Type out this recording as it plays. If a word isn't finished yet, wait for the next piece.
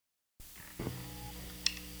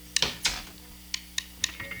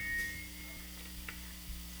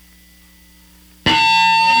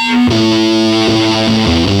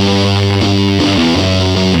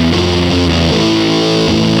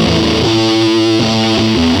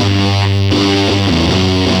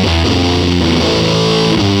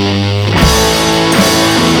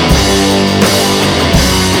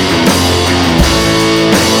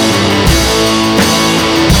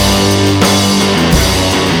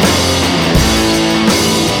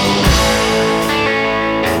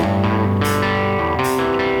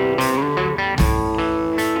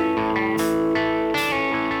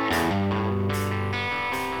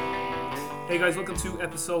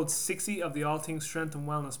episode 60 of the All Things Strength and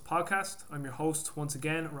Wellness podcast. I'm your host once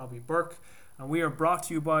again, Robbie Burke, and we are brought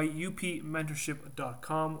to you by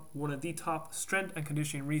upmentorship.com, one of the top strength and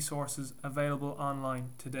conditioning resources available online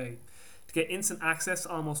today. To get instant access to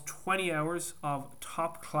almost 20 hours of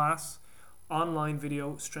top class online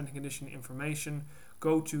video strength and conditioning information,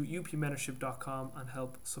 go to upmentorship.com and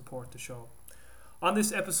help support the show. On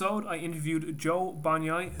this episode, I interviewed Joe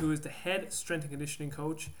Bonyai, who is the head strength and conditioning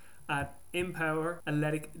coach at Empower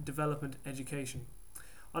Athletic Development Education.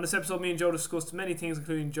 On this episode, me and Joe discussed many things,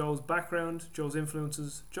 including Joe's background, Joe's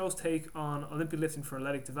influences, Joe's take on Olympic lifting for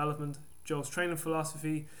athletic development, Joe's training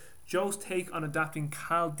philosophy, Joe's take on adapting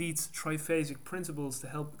Cal Dietz triphasic principles to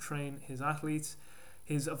help train his athletes,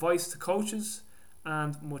 his advice to coaches,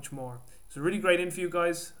 and much more. It's a really great interview,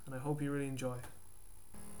 guys, and I hope you really enjoy.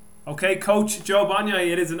 Okay, Coach Joe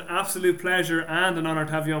Bonyai, it is an absolute pleasure and an honour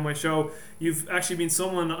to have you on my show. You've actually been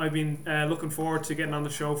someone I've been looking forward to getting on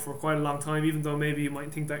the show for quite a long time, even though maybe you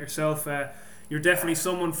might think that yourself. You're definitely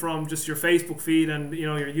someone from just your Facebook feed and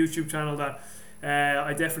your YouTube channel that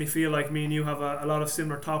I definitely feel like me and you have a lot of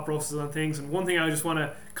similar thought processes on things. And one thing I just want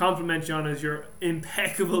to compliment you on is your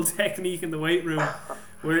impeccable technique in the weight room.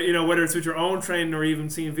 Whether it's with your own training or even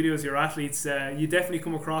seeing videos of your athletes, you definitely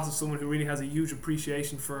come across as someone who really has a huge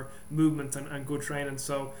appreciation for movement and good training.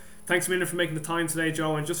 So thanks a million for making the time today,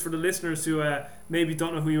 Joe. And just for the listeners who maybe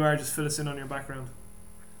don't know who you are, just fill us in on your background.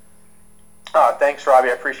 Thanks, Robbie.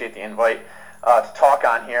 I appreciate the invite to talk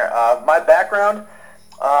on here. My background,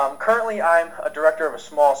 currently I'm a director of a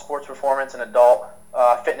small sports performance and adult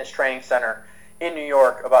fitness training center in New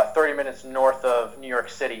York, about 30 minutes north of New York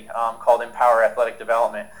City, called Empower Athletic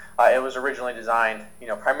Development. It was originally designed,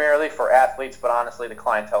 primarily for athletes, but honestly, the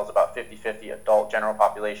clientele is about 50-50 adult general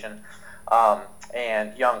population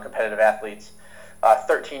and young competitive athletes,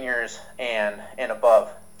 13 years and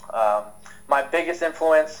above. My biggest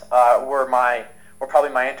influence were probably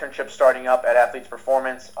my internship starting up at Athletes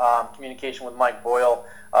Performance, communication with Mike Boyle,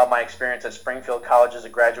 my experience at Springfield College as a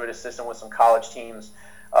graduate assistant with some college teams.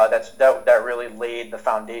 That really laid the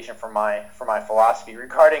foundation for my philosophy.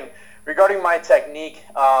 Regarding my technique,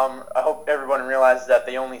 I hope everyone realizes that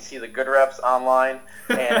they only see the good reps online,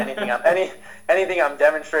 and anything I'm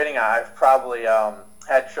demonstrating, I've probably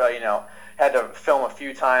had to film a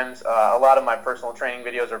few times. A lot of my personal training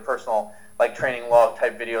videos or personal training log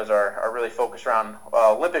type videos are really focused around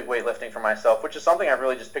Olympic weightlifting for myself, which is something I've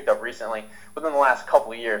really just picked up recently within the last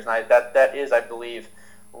couple of years, and that is, I believe,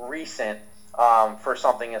 recent. For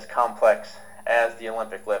something as complex as the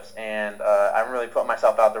Olympic lifts, and I'm really putting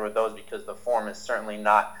myself out there with those because the form is certainly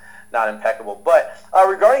not impeccable. But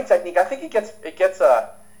regarding technique, I think it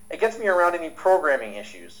gets me around any programming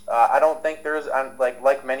issues. I don't think there's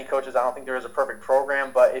like many coaches, I don't think there is a perfect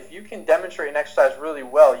program. But if you can demonstrate an exercise really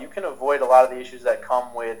well, you can avoid a lot of the issues that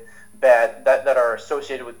come with that are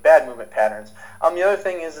associated with bad movement patterns. The other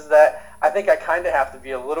thing is that I think I kind of have to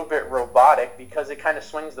be a little bit robotic because it kind of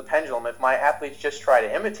swings the pendulum. If my athletes just try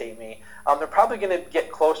to imitate me, they're probably going to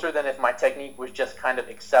get closer than if my technique was just kind of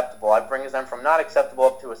acceptable. I bring them from not acceptable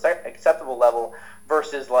up to acceptable level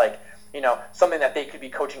versus something that they could be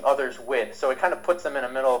coaching others with. So it kind of puts them in the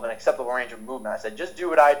middle of an acceptable range of movement. I said, just do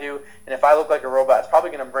what I do, and if I look like a robot, it's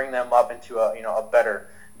probably going to bring them up into a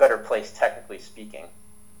better place, technically speaking.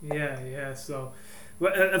 Yeah. So,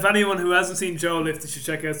 if anyone who hasn't seen Joe lift, they should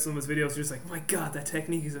check out some of his videos. You're just like, my God, that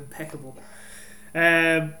technique is impeccable.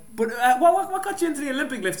 But what got you into the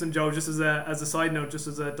Olympic lifting, Joe? Just as a side note, just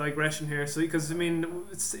as a digression here. So, because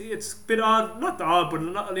it's a bit odd, not odd, but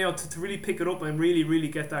to really pick it up and really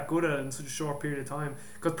get that good at it in such a short period of time.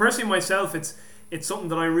 Because personally, myself, it's something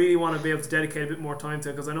that I really want to be able to dedicate a bit more time to.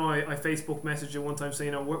 Because I know I Facebook messaged you one time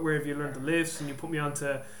saying, where have you learned the lifts, and you put me on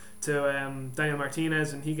to Daniel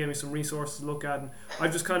Martinez, and he gave me some resources to look at, and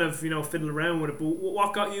I've just kind of fiddled around with it. But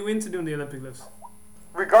what got you into doing the Olympic lifts?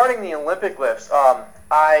 Regarding the Olympic lifts,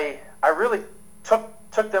 I really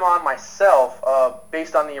took them on myself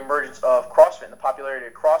based on the emergence of CrossFit and the popularity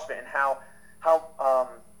of CrossFit, and how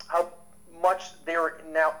much they were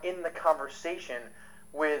now in the conversation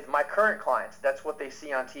with my current clients. That's what they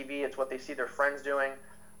see on TV. It's what they see their friends doing.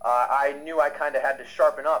 I knew I kind of had to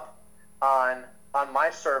sharpen up on my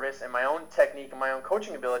service and my own technique and my own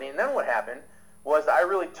coaching ability. And then what happened was I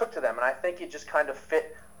really took to them, and I think it just kind of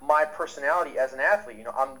fit my personality as an athlete.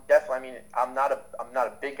 I'm not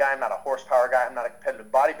a big guy, I'm not a horsepower guy, I'm not a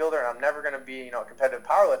competitive bodybuilder, and I'm never going to be a competitive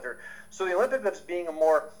powerlifter. So the Olympic lifts being a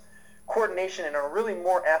more coordination and a really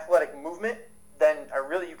more athletic movement than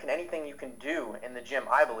anything you can do in the gym,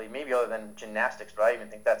 I believe, maybe other than gymnastics, but I even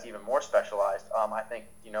think that's even more specialized. I think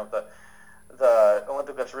the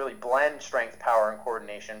Olympic lifts really blend strength, power, and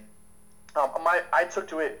coordination. I took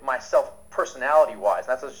to it myself personality wise.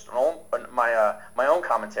 That's just my own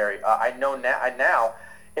commentary. I know now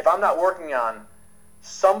if I'm not working on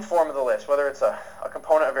some form of the lift, whether it's a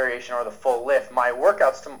component of variation or the full lift, my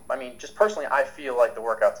workouts, just personally, I feel like the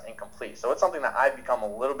workout's incomplete. So it's something that I've become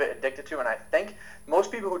a little bit addicted to, and I think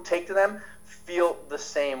most people who take to them feel the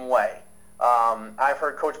same way. I've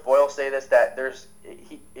heard Coach Boyle say this, that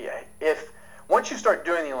if once you start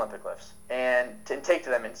doing the Olympic lifts and take to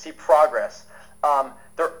them and see progress,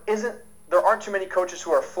 there aren't too many coaches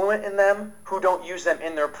who are fluent in them who don't use them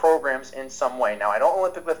in their programs in some way. Now, I don't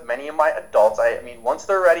Olympic lift many of my adults. Once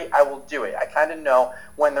they're ready, I will do it. I kind of know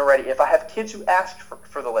when they're ready. If I have kids who ask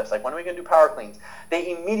for the lifts, like when are we going to do power cleans,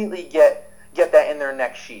 they immediately get that in their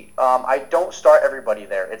next sheet. I don't start everybody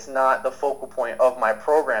there. It's not the focal point of my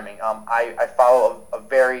programming. I follow a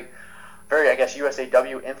very, I guess,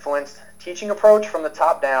 USAW influenced teaching approach from the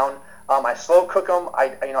top down. I slow cook them.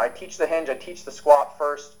 I teach the hinge. I teach the squat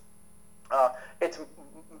first.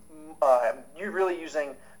 You're really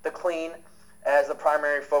using the clean as the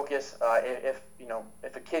primary focus. If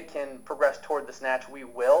a kid can progress toward the snatch, we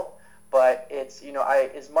will. But it's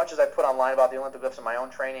as much as I put online about the Olympic lifts in my own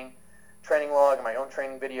training log and my own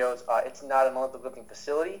training videos, it's not an Olympic lifting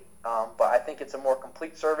facility. But I think it's a more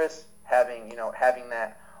complete service having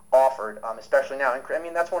that offered, especially now.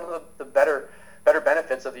 And that's one of the better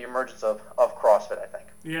benefits of the emergence of CrossFit, I think.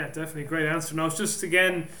 Yeah, definitely. Great answer. Now, it's just,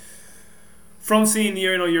 again, from seeing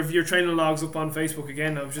your training logs up on Facebook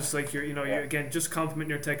again, I was just like, you're again, just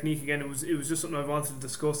complimenting your technique again. It was just something I wanted to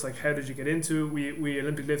discuss, like how did you get into it? We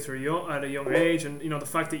Olympic lifter at a young age, and the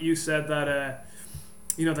fact that you said that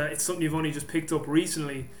that it's something you've only just picked up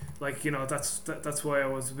recently, like that's why I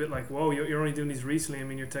was a bit like, whoa, you're only doing these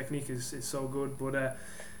recently. Your technique is so good, but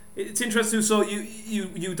it's interesting. So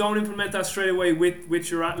you don't implement that straight away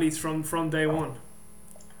with your athletes from day one?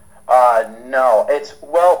 No,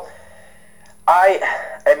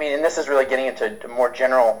 and this is really getting into more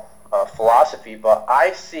general philosophy, but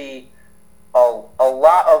I see a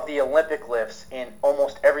lot of the Olympic lifts in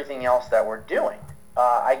almost everything else that we're doing.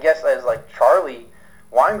 I guess as like Charlie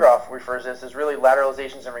Weingroff refers to this as really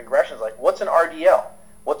lateralizations and regressions. Like, what's an RDL?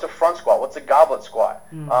 What's a front squat? What's a goblet squat?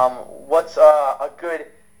 What's a good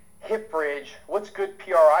hip bridge? What's good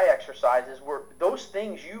PRI exercises? Where those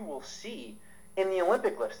things you will see in the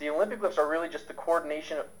Olympic lifts. The Olympic lifts are really just the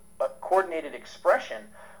coordinated expression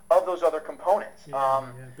of those other components.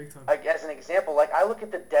 Big time. As an example, like I look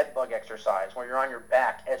at the dead bug exercise where you're on your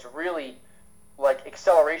back as really like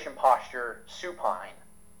acceleration posture supine,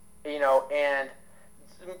 and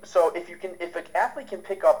so if an athlete can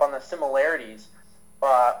pick up on the similarities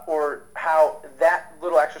or how that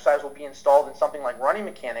little exercise will be installed in something like running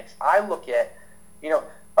mechanics, I look at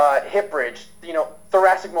hip bridge,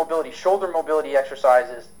 thoracic mobility, shoulder mobility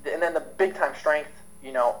exercises, and then the big time strength,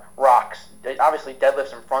 rocks, obviously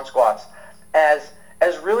deadlifts and front squats, as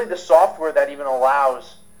really the software that even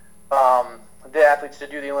allows the athletes to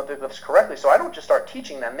do the Olympic lifts correctly. So I don't just start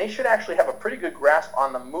teaching them. They should actually have a pretty good grasp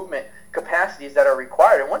on the movement capacities that are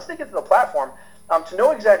required. And once they get to the platform, to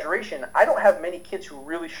no exaggeration, I don't have many kids who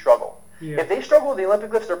really struggle. Yeah. If they struggle with the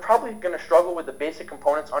Olympic lifts, they're probably going to struggle with the basic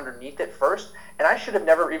components underneath it first, and I should have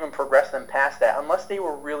never even progressed them past that unless they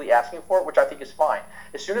were really asking for it, which I think is fine.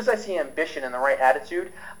 As soon as I see ambition and the right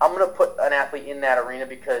attitude, I'm going to put an athlete in that arena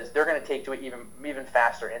because they're going to take to it even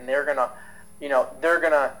faster, and they're going to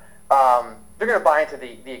buy into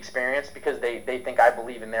the experience because they think I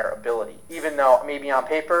believe in their ability, even though maybe on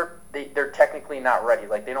paper they're technically not ready.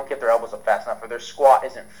 Like they don't get their elbows up fast enough, or their squat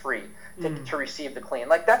isn't free to receive the clean.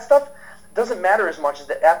 Like that stuff doesn't matter as much as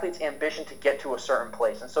the athlete's ambition to get to a certain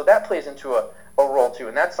place. And so that plays into a role too.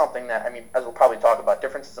 And that's something that, as we'll probably talk about,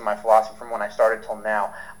 differences in my philosophy from when I started till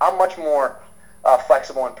now. I'm much more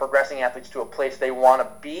flexible in progressing athletes to a place they want to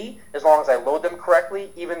be as long as I load them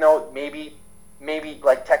correctly, even though maybe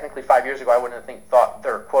like technically 5 years ago I wouldn't have thought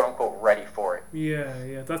they're quote unquote ready for it.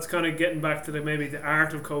 Yeah. That's kind of getting back to the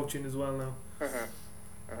art of coaching as well now.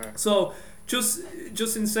 So just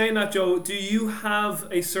in saying that, Joe, do you have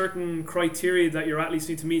a certain criteria that your athletes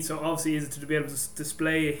need to meet? So obviously, is it to be able to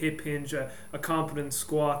display a hip hinge, a competent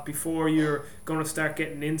squat before you're going to start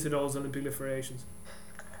getting into those Olympic lift variations?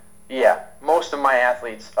 Yeah, most of my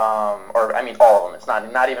athletes, all of them. It's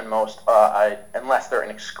not even most, unless they're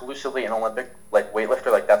exclusively an Olympic like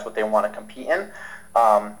weightlifter, like that's what they want to compete in.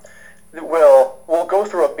 We'll go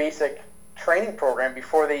through a basic training program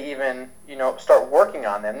before they even start working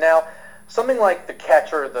on them. Now, something like the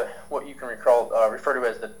catch or what you can refer to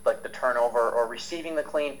as the turnover or receiving the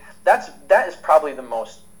clean, that is probably the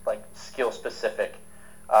most like skill specific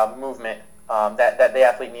movement that the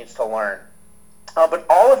athlete needs to learn. But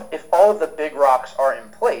if all of the big rocks are in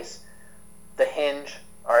place, the hinge,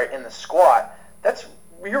 all right, and the squat,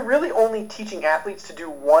 you're really only teaching athletes to do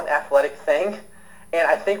one athletic thing. And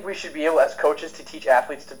I think we should be able, as coaches, to teach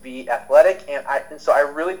athletes to be athletic. And so I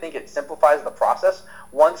really think it simplifies the process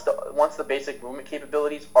once the basic movement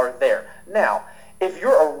capabilities are there. Now, if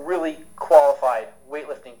you're a really qualified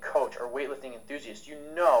weightlifting coach or weightlifting enthusiast, you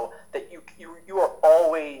know that you are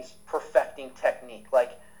always perfecting technique,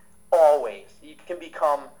 like always. You can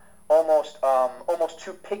become almost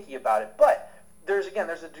too picky about it. But there's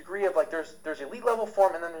a degree of, like, there's elite level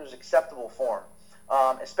form and then there's acceptable form,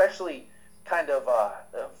 especially kind of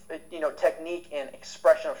technique and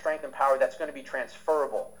expression of strength and power that's going to be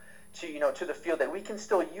transferable to the field, that we can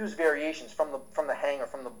still use variations from the hang or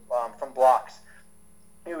from blocks.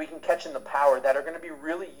 We can catch in the power that are going to be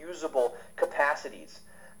really usable capacities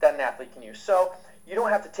that an athlete can use. So you don't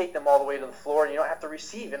have to take them all the way to the floor, and you don't have to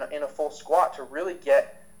receive in a full squat to really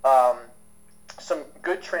get some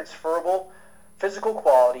good transferable physical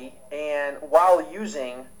quality, and while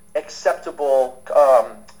using acceptable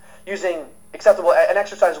an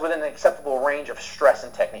exercise within an acceptable range of stress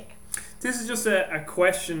and technique. This is just a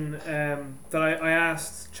question that I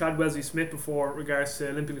asked Chad Wesley Smith before in regards to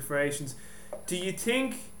Olympic federations. Do you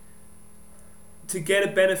think, to get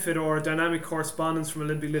a benefit or a dynamic correspondence from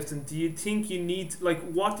Olympic lifting, do you think you need,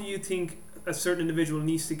 what do you think a certain individual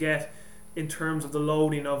needs to get in terms of the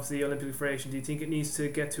loading of the Olympic federation? Do you think it needs to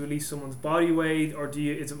get to at least someone's body weight, or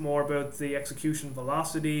is it more about the execution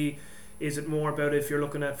velocity? Is it more about, if you're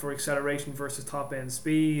looking at for acceleration versus top end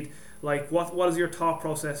speed? What is your thought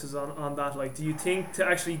processes on that? Do you think to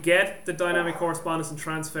actually get the dynamic correspondence and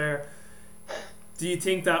transfer, do you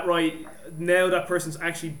think that right now that person's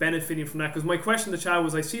actually benefiting from that? Because my question to Chad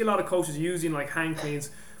was, I see a lot of coaches using hang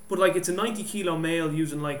cleans, but it's a 90 kilo male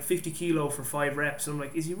using 50 kilo for 5 reps. And I'm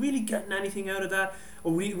like, is he really getting anything out of that?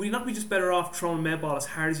 Or would he not be just better off throwing a med ball as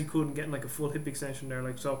hard as he could and getting a full hip extension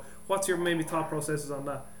there? So what's your maybe thought processes on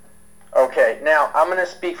that? Okay, now I'm going to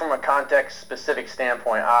speak from a context-specific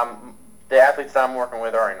standpoint. The athletes that I'm working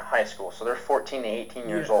with are in high school, so they're 14 to 18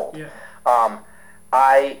 years old. Yeah.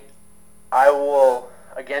 I will,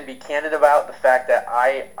 again, be candid about the fact that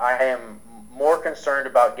I am more concerned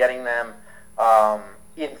about getting them,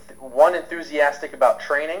 enthusiastic about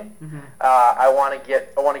training. Mm-hmm. I want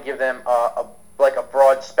to give them a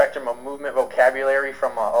broad spectrum of movement vocabulary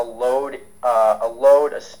from a load,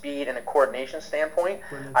 a speed, and a coordination standpoint.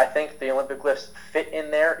 Brilliant. I think the Olympic lifts fit in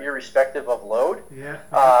there irrespective of load. Yeah.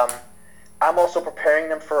 I'm also preparing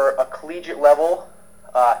them for a collegiate level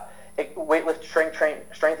weightlift strength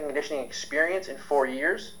and conditioning experience in 4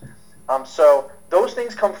 years. So those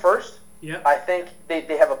things come first. Yeah. I think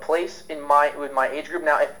they have a place with my age group.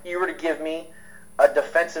 Now, if you were to give me a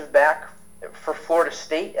defensive back for Florida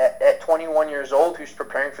State at 21 years old who's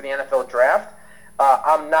preparing for the NFL draft,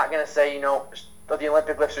 I'm not going to say, the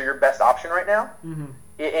Olympic lifts are your best option right now. Mm-hmm.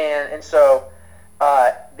 And so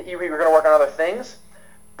we're going to work on other things.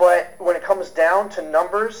 But when it comes down to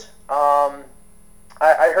numbers,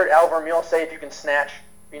 I heard Al Vermeil say if you can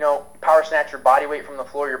power snatch your body weight from the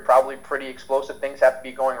floor, you're probably pretty explosive. Things have to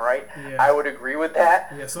be going right. Yeah. I would agree with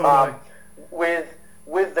that. Yeah, so do I.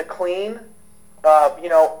 With the clean, by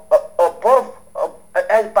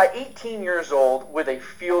 18 years old with a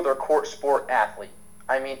field or court sport athlete,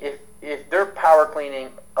 I mean, if they're power cleaning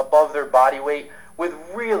above their body weight with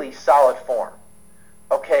really solid form,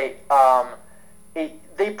 okay,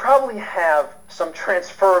 they probably have some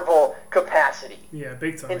transferable capacity. Yeah,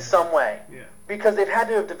 big time. In some way. Yeah. Because they've had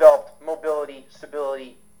to have developed mobility,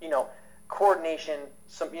 stability, coordination,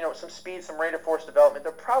 some speed, some rate of force development.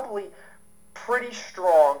 They're probably pretty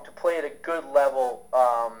strong to play at a good level,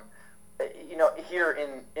 here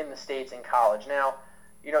in the States in college. Now,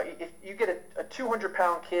 if you get a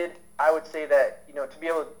 200-pound kid, I would say that, to be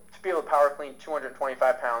able to power clean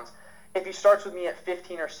 225 pounds, if he starts with me at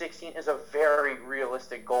 15 or 16, is a very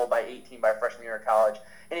realistic goal by 18 by freshman year of college.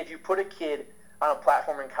 And if you put a kid on a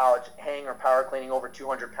platform in college, hang or power cleaning over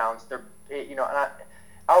 200 pounds,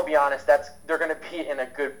 I'll be honest, they're going to be in a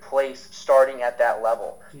good place starting at that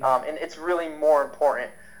level. Yeah. And it's really more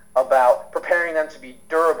important about preparing them to be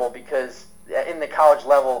durable, because in the college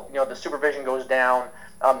level, the supervision goes down,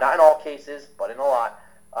 not in all cases, but in a lot,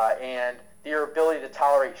 and your ability to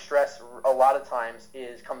tolerate stress a lot of times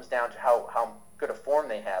comes down to how good a form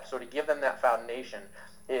they have. So to give them that foundation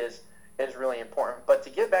is really important. But to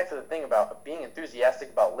get back to the thing about being enthusiastic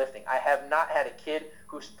about lifting, I have not had a kid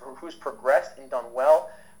who's progressed and done well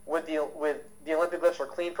with the Olympic lifts or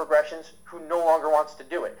clean progressions who no longer wants to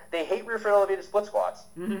do it. They hate rear foot elevated split squats,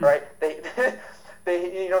 mm-hmm. right?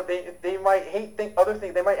 they might hate other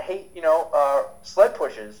things. They might hate sled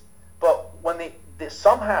pushes, but when they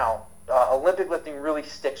somehow Olympic lifting really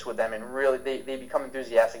sticks with them, and really they become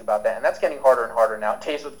enthusiastic about that, and that's getting harder and harder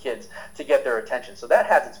nowadays with kids to get their attention. So that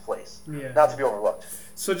has its place, not to be overlooked.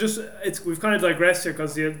 So we've kind of digressed here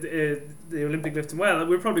because the Olympic lifting. Well,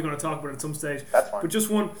 we're probably going to talk about it at some stage. That's fine. But just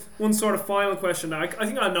one sort of final question. I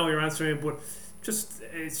think I know your answer, but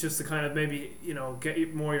it's just to kind of maybe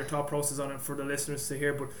get more your thought process on it for the listeners to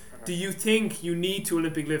hear. But do you think you need to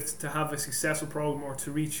Olympic lift to have a successful program or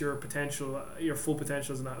to reach your potential, your full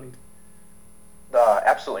potential as an athlete?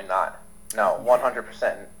 Absolutely not. No, 100%.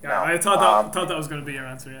 Yeah, no. I thought that was going to be your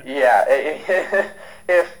answer. Yeah.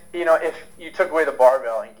 If you took away the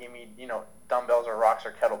barbell and gave me dumbbells or rocks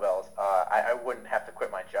or kettlebells, I wouldn't have to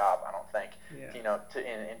quit my job. I don't think. Yeah.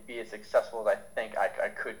 And be as successful as I think I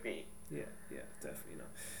could be. Yeah, definitely not.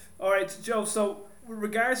 All right, Joe. So with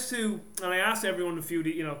regards to, and I asked everyone a few,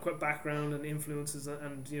 quick background and influences,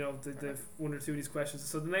 and the one or two of these questions.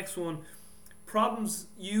 So the next one. Problems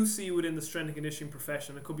you see within the strength and conditioning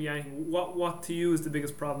profession. It could be anything. What to you is the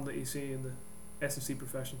biggest problem that you see in the SMC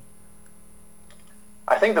profession?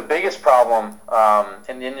 I think the biggest problem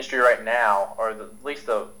in the industry right now, or at least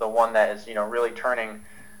the one that is really turning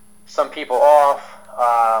some people off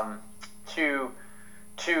to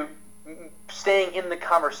staying in the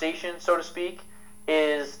conversation, so to speak,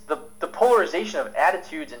 is the polarization of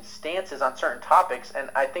attitudes and stances on certain topics. And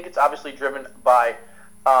I think it's obviously driven by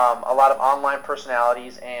a lot of online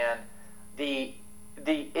personalities, and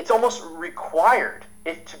it's almost required.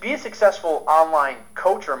 To be a successful online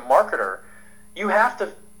coach or marketer, you have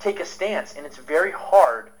to take a stance, and it's very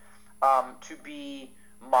hard to be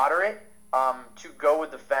moderate, to go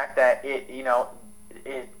with the fact that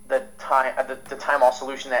the time all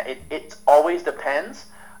solution that it always depends.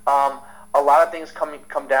 A lot of things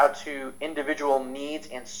come down to individual needs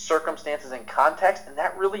and circumstances and context, and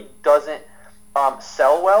that really doesn't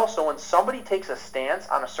sell well. So when somebody takes a stance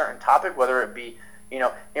on a certain topic, whether it be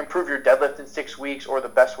improve your deadlift in 6 weeks, or the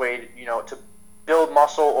best way to build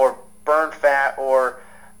muscle or burn fat, or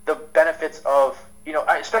the benefits of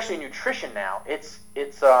especially nutrition now, it's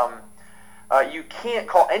you can't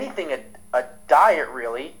call anything a diet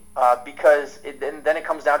really, because then it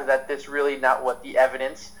comes down to that it's really not what the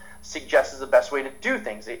evidence suggests is the best way to do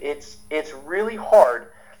things. It's really hard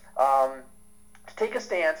to take a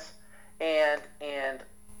stance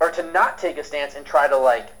or to not take a stance and try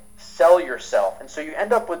to sell yourself, and so you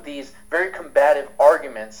end up with these very combative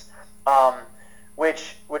arguments,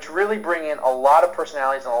 which really bring in a lot of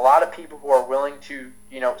personalities and a lot of people who are willing to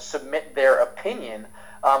submit their opinion,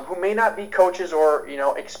 who may not be coaches or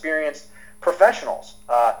experienced professionals.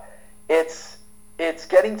 It's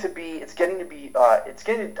getting to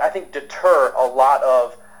I think deter a lot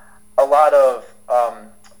of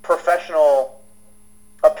professional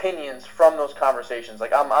opinions from those conversations.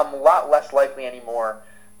 I'm a lot less likely anymore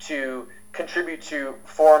to contribute to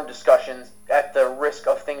forum discussions at the risk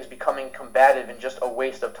of things becoming combative and just a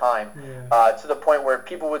waste of time, to the point where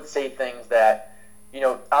people would say things that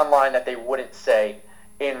online that they wouldn't say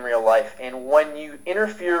in real life. And when you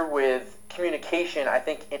interfere with communication, I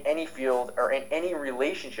think in any field or in any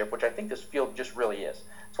relationship, which I think this field just really is,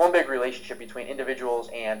 it's one big relationship between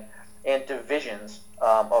individuals and divisions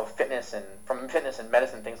of fitness and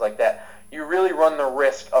medicine, things like that, you really run the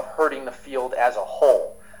risk of hurting the field as a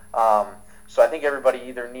whole. So I think everybody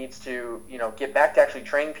either needs to get back to actually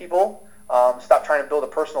training people, stop trying to build a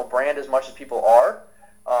personal brand as much as people are,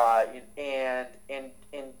 and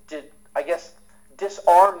I guess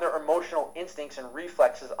disarm their emotional instincts and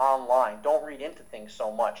reflexes online. Don't read into things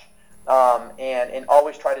so much. And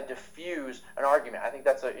always try to diffuse an argument. I think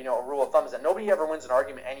that's a rule of thumb, is that nobody ever wins an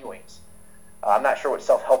argument anyways. I'm not sure what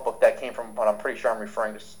self-help book that came from, but I'm pretty sure I'm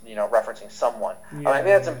referring to referencing someone. I think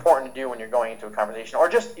that's important to do when you're going into a conversation, or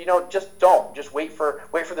just wait for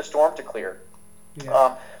the storm to clear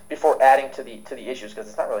before adding to the issues, because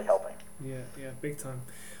it's not really helping. Yeah, big time.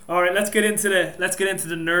 All right, let's get into the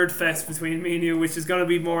nerd fest between me and you, which is going to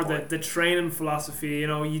be more the training philosophy.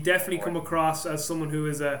 You definitely come across as someone who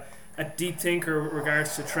is a deep thinker with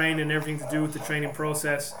regards to training and everything to do with the training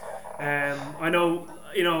process. I know,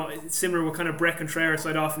 similar with kind of Brett Contreras,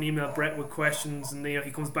 I'd often email Brett with questions, and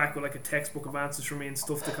he comes back with a textbook of answers for me and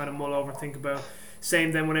stuff to kind of mull over and think about.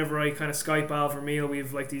 Same then whenever I kind of Skype Al Vermeil, we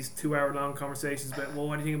have these 2-hour-long conversations about, well,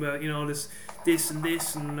 what do you think about this and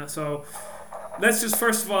this, and so let's just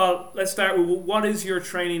first of all let's start with, what is your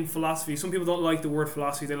training philosophy? Some people don't like the word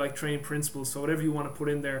philosophy; they like training principles. So whatever you want to put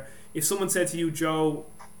in there. If someone said to you, Joe,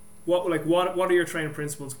 what are your training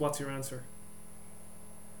principles? What's your answer?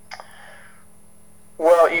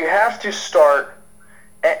 Well, you have to start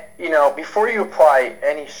before you apply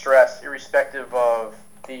any stress, irrespective of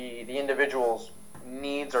the individual's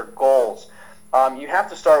needs or goals, you have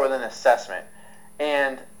to start with an assessment,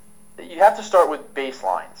 and you have to start with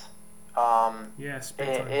baselines. Yes,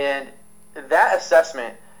 and that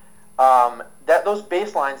assessment, that those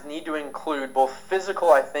baselines need to include both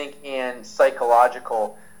physical, I think, and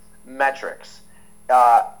psychological metrics.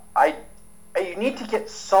 You need to get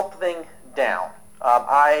something down.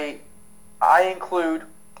 I include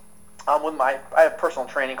I have personal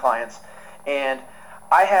training clients, and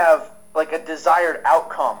I have like a desired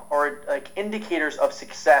outcome or like indicators of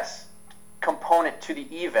success component to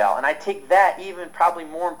the eval, and I take that even probably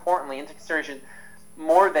more importantly into consideration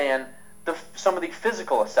more than some of the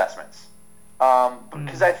physical assessments,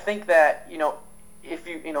 because I think that if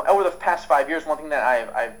over the past 5 years, one thing that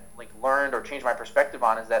I've like learned or changed my perspective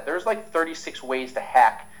on is that there's like 36 ways to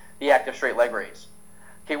hack the active straight leg raise.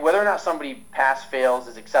 Okay, whether or not somebody pass fails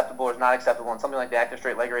is acceptable or is not acceptable, and something like the active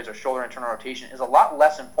straight leg raise or shoulder internal rotation is a lot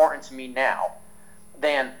less important to me now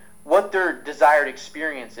than what their desired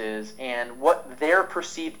experience is and what their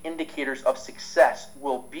perceived indicators of success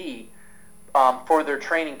will be for their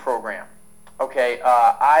training program. Okay,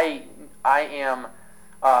 I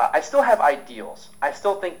still have ideals. I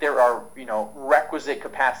still think there are requisite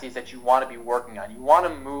capacities that you want to be working on. You want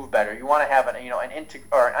to move better. You want to have an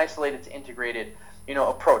isolated to integrated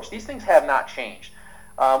approach. These things have not changed.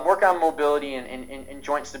 Work on mobility and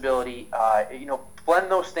joint stability.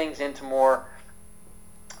 Blend those things into more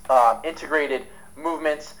integrated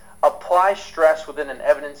movements. Apply stress within an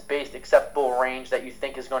evidence-based acceptable range that you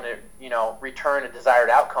think is going to return a desired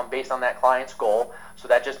outcome based on that client's goal. So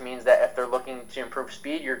that just means that if they're looking to improve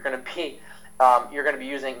speed, you're going to be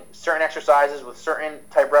using certain exercises with certain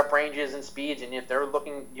type rep ranges and speeds. And if they're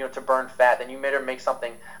looking to burn fat, then you may make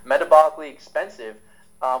something metabolically expensive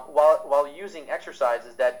while using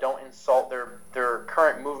exercises that don't insult their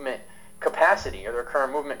current movement capacity or their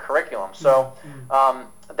current movement curriculum. So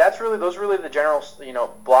those are really the general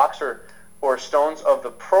blocks or stones of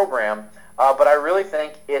the program. But I really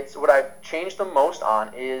think it's what I've changed the most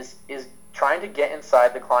on is trying to get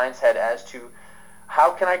inside the client's head as to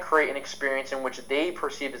how can I create an experience in which they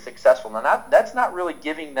perceive as successful. Now that's not really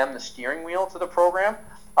giving them the steering wheel to the program,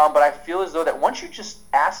 but I feel as though that once you just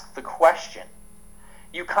ask the question,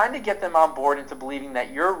 you kind of get them on board into believing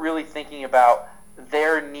that you're really thinking about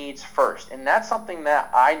their needs first. And that's something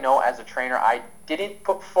that I know as a trainer I didn't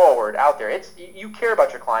put forward out there. It's you care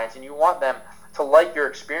about your clients and you want them to like your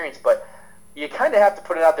experience, but you kind of have to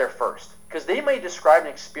put it out there first, because they may describe an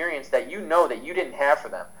experience that that you didn't have for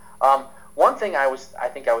them. One thing I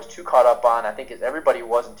think I was too caught up on, I think as everybody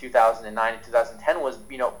was in 2009 and 2010, was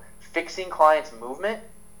fixing clients' movement.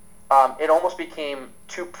 It almost became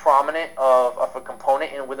too prominent of a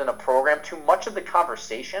component within a program, too much of the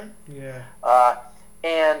conversation. Yeah.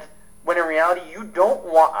 And when in reality,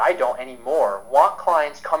 I don't anymore want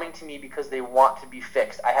clients coming to me because they want to be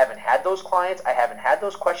fixed. I haven't had those clients. I haven't had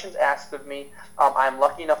those questions asked of me. I'm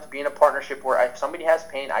lucky enough to be in a partnership where if somebody has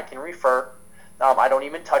pain, I can refer. I don't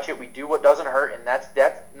even touch it. We do what doesn't hurt, and that's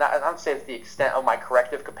not. I don't say it's the extent of my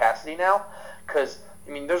corrective capacity now, because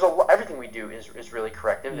there's everything we do is really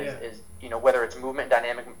corrective. Yeah. Is whether it's movement,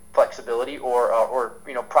 dynamic flexibility, or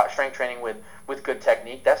strength training with good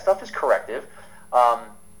technique. That stuff is corrective.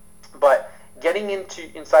 But getting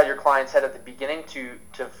inside your client's head at the beginning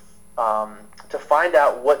to find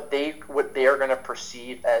out what they are going to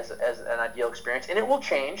perceive as an ideal experience, and it will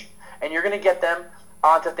change, and you're going to get them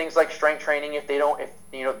onto things like strength training if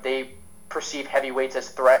they perceive heavy weights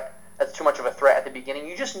as too much of a threat at the beginning.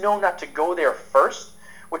 You just know not to go there first,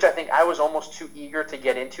 which I think I was almost too eager to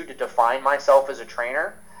get into to define myself as a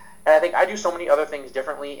trainer. And I think I do so many other things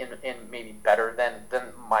differently and maybe better than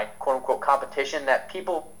my quote-unquote competition that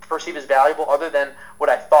people perceive as valuable, other than what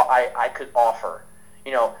I thought I could offer.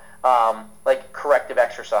 Like corrective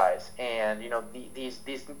exercise and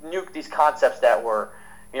these concepts that were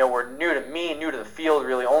new to me, new to the field,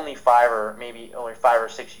 really only 5 or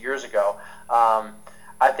 6 years ago.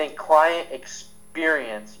 I think client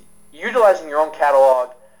experience, utilizing your own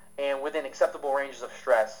catalog and within acceptable ranges of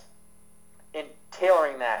stress, and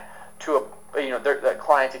tailoring that to the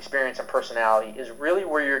client's experience and personality is really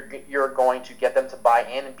where you're going to get them to buy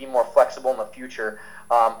in and be more flexible in the future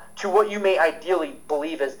to what you may ideally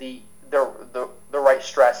believe as the right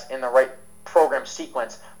stress and the right program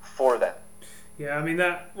sequence for them. Yeah,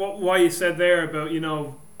 what you said there about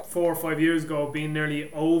 4 or 5 years ago being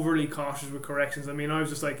nearly overly cautious with corrections. I was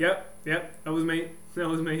just like, yep, that was me. That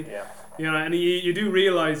was me. Yeah. And you do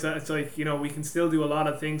realize that it's like, we can still do a lot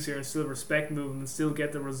of things here and still respect movement and still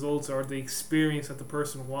get the results or the experience that the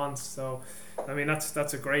person wants. So, I mean,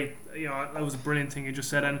 that's a great, that was a brilliant thing you just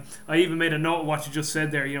said. And I even made a note of what you just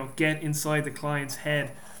said there, get inside the client's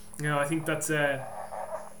head. I think that's, I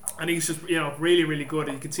think it's just, really, really good.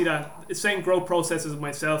 And you can see that, it's saying growth processes of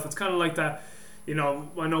myself. It's kind of like that. I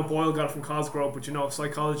know Boyle got it from Cosgrove, but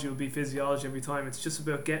psychology will be physiology every time. It's just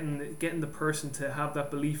about getting the person to have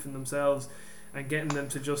that belief in themselves and getting them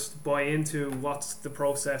to just buy into what's the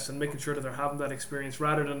process and making sure that they're having that experience,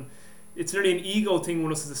 rather than it's nearly an ego thing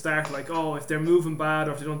with us at the start, like, oh, if they're moving bad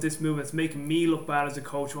or if they don't this move, it's making me look bad as a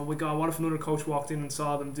coach. Oh my God, what if another coach walked in and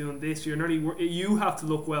saw them doing this? You have to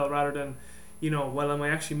look well, rather than, well, am I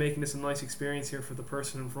actually making this a nice experience here for the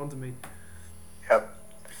person in front of me? Yep.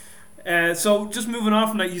 So just moving on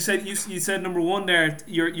from that, you said number one there,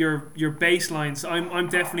 your baselines. I'm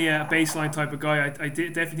definitely a baseline type of guy. I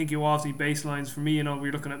definitely think you all need baselines. For me,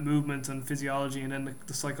 we're looking at movement and physiology and then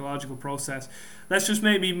the psychological process. Let's just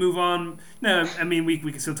maybe move on. Now, I mean, we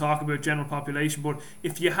can still talk about general population, but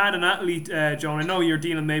if you had an athlete, John, I know you're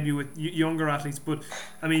dealing maybe with younger athletes, but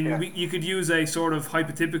I mean, you could use a sort of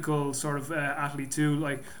hypotypical sort of athlete too.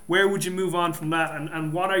 Like, where would you move on from that,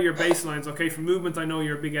 and what are your baselines? Okay, for movement, I know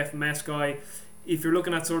you're a big FMS guy. If you're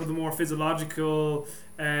looking at sort of the more physiological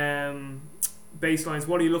baselines,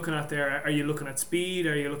 what are you looking at there? Are you looking at speed?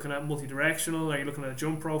 Are you looking at multi-directional? Are you looking at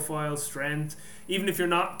jump profile, strength? Even if you're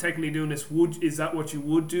not technically doing this, is that what you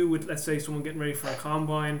would do with, let's say, someone getting ready for a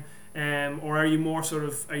combine? Or are you more sort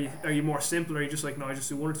of, are you more simple? Or are you just like, no, I just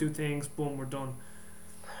do one or two things, boom, we're done?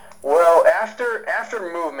 Well, after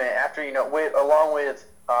movement, along with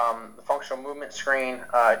the functional movement screen,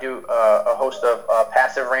 I do a host of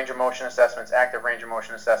passive range of motion assessments, active range of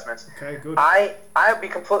motion assessments. Okay, good. I'll be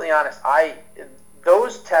completely honest.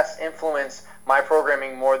 Those tests influence my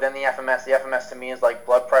programming more than the FMS. The FMS to me is like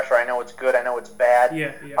blood pressure. I know it's good. I know it's bad.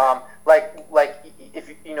 Yeah. Like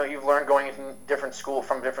if you've learned going from different schools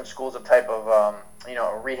of type of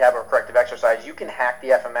rehab or corrective exercise, you can hack the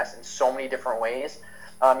FMS in so many different ways.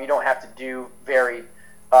 You don't have to do very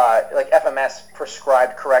like FMS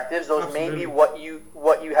prescribed correctives. Those Absolutely. may be what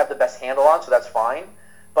you have the best handle on, so that's fine.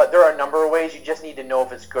 But there are a number of ways. You just need to know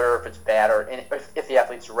if it's good or if it's bad, or if the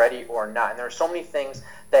athlete's ready or not. And there are so many things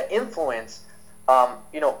that influence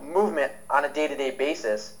movement on a day-to-day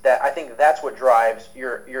basis that I think that's what drives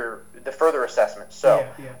the further assessment. So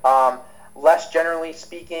less generally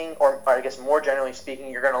speaking, or I guess more generally speaking,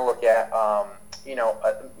 you're going to look at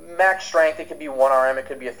max strength. It could be 1 RM, it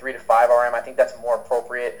could be a 3 to 5 RM. I think that's more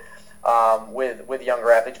appropriate with younger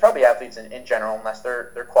athletes, probably athletes in general, unless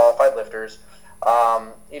they're qualified lifters.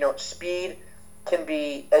 Speed can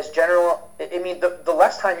be as general. I mean, the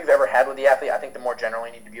less time you've ever had with the athlete, I think the more general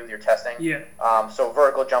you need to be with your testing. Yeah. So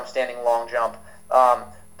vertical jump, standing long jump.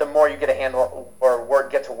 The more you get a handle or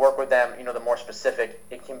get to work with them, the more specific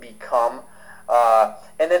it can become.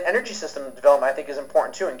 And then energy system development, I think, is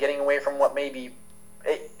important too, and getting away from what maybe,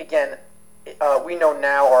 again, we know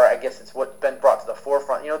now, or I guess it's what's been brought to the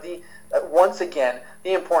forefront. Once again,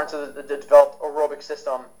 the importance of the developed aerobic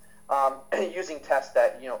system, using tests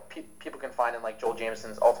that people can find in like Joel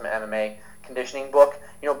Jamieson's Ultimate MMA Conditioning book.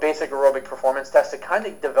 Basic aerobic performance tests to kind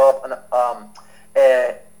of develop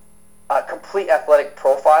a complete athletic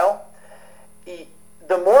profile.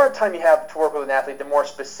 The more time you have to work with an athlete, the more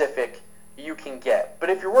specific you can get. But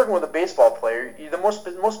if you're working with a baseball player, the most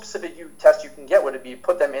specific test you can get would be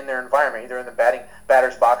put them in their environment, either in the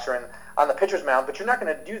batter's box or on the pitcher's mound. But you're not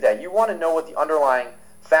going to do that. You want to know what the underlying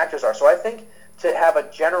factors are. So I think to have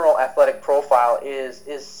a general athletic profile is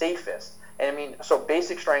safest. And I mean, so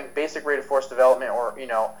basic strength, basic rate of force development, or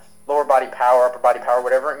lower body power, upper body power,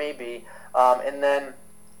 whatever it may be, and then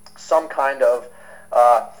some kind of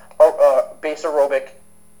base aerobic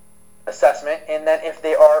assessment. And then if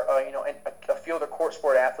they are a field or court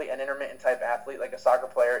sport athlete, an intermittent type athlete like a soccer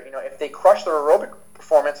player, if they crush their aerobic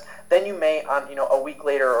performance, then you may on a week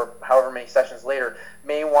later or however many sessions later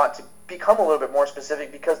may want to become a little bit more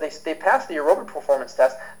specific, because they pass the aerobic performance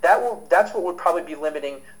test. That's what would probably be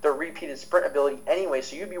limiting their repeated sprint ability anyway,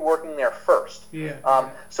 so you'd be working there first.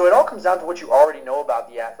 So it all comes down to what you already know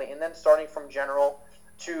about the athlete, and then starting from general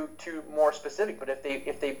to more specific. But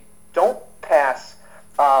if they don't pass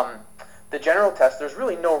the general test, there's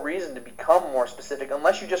really no reason to become more specific,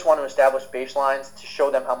 unless you just want to establish baselines to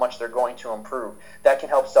show them how much they're going to improve. That can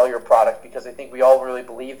help sell your product, because I think we all really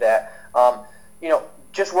believe that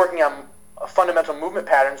just working on fundamental movement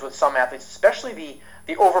patterns with some athletes, especially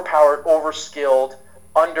the overpowered, overskilled,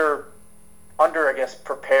 under I guess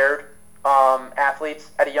prepared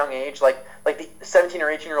athletes at a young age, like the 17 or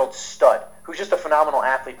 18-year-old stud who's just a phenomenal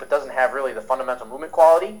athlete but doesn't have really the fundamental movement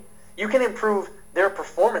quality, you can improve their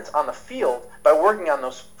performance on the field by working on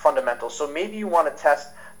those fundamentals. So maybe you want to test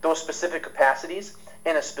those specific capacities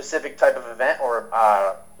in a specific type of event or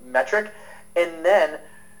metric, and then,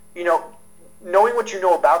 knowing what you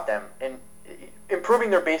know about them and improving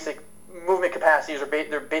their basic movement capacities or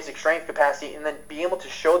their basic strength capacity, and then being able to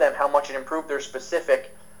show them how much it improved their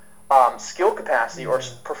specific skill capacity or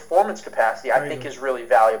performance capacity, I think is really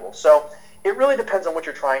valuable. So it really depends on what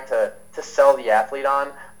you're trying to sell the athlete on,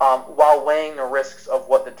 while weighing the risks of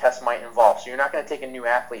what the test might involve. So you're not going to take a new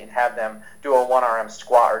athlete and have them do a 1RM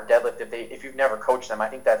squat or deadlift if you've never coached them. I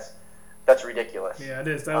think that's ridiculous. Yeah, it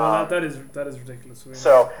is. That is ridiculous.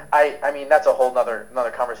 So I mean that's a whole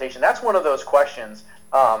another conversation. That's one of those questions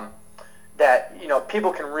that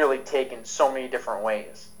people can really take in so many different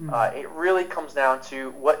ways. It really comes down to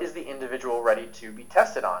what is the individual ready to be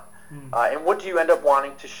tested on. And what do you end up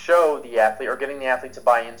wanting to show the athlete or getting the athlete to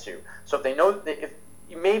buy into? So if they know that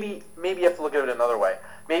maybe you have to look at it another way.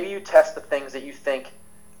 Maybe you test the things that you think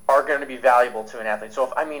are going to be valuable to an athlete.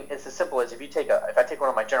 So it's as simple as if I take one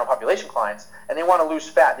of my general population clients and they want to lose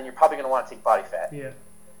fat, then you're probably going to want to take body fat. Yeah.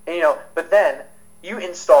 And, but then you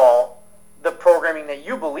install the programming that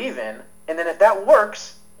you believe in, and then if that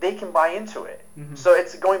works, they can buy into it. So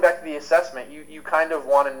it's going back to the assessment. You kind of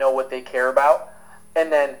want to know what they care about,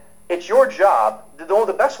 and then it's your job.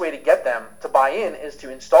 The best way to get them to buy in is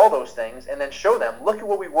to install those things and then show them, look at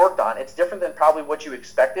what we worked on. It's different than probably what you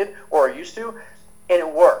expected or are used to, and it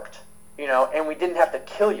worked, and we didn't have to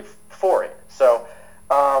kill you for it. So,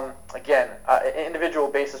 again, individual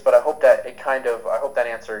basis, but I hope that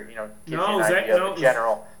answer, gives you an idea of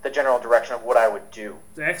the general direction of what I would do.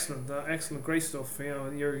 Excellent, great stuff.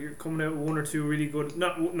 You're coming out with one or two really good,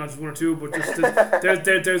 not just one or two, but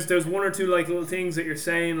just there's one or two like little things that you're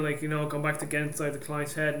saying, like going back to get inside the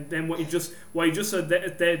client's head, and then what you just said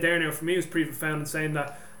there now for me was pretty profound in saying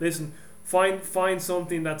that, listen, find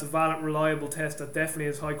something that's a valid, reliable test that definitely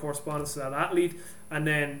has high correspondence to that athlete, and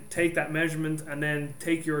then take that measurement and then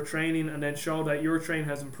take your training and then show that your training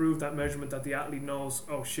has improved that measurement, that the athlete knows,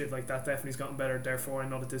 oh shit, like that definitely has gotten better, therefore I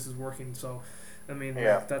know that this is working. So I mean,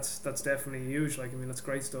 that's definitely huge. That's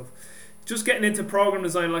great stuff. Just getting into program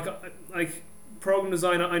design, like program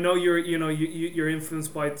design, I know you're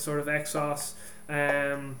influenced by sort of Exos.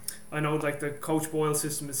 I know like the Coach Boyle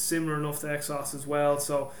system is similar enough to Exos as well.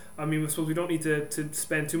 So I mean, I suppose we don't need to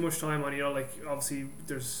spend too much time on obviously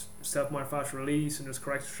there's self-myofascial release and there's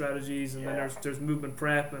corrective strategies, and then there's movement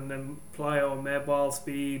prep, and then plyo, med ball,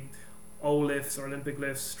 speed, O lifts or Olympic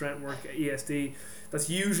lifts, strength work, ESD. That's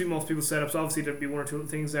usually most people's setups. Obviously there'd be one or two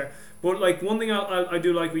things there, but like one thing I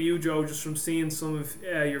do like with you, Joe, just from seeing some of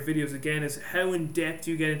your videos again, is how in depth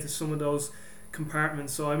you get into some of those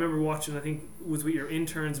compartments. So I remember watching, I think it was with your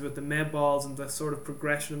interns, about the med balls and the sort of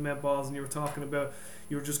progression of med balls, and you were talking about,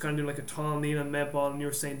 you were just kind of doing like a tall knee on med ball, and you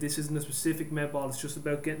were saying this isn't a specific med ball, it's just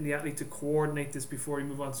about getting the athlete to coordinate this before you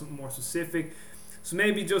move on to something more specific. So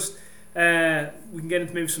maybe just we can get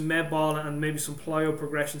into maybe some med ball and maybe some plyo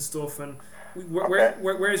progression stuff, and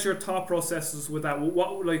where's your thought processes with that?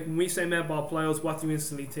 What like when we say med ball plyos, what do you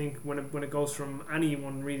instantly think when it goes from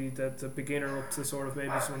anyone really, the beginner up to sort of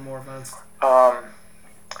maybe someone more advanced?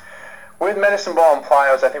 With medicine ball and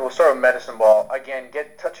plyos, I think we'll start with medicine ball. Again,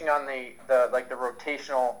 touching on the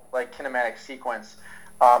rotational kinematic sequence.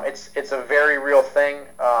 It's a very real thing.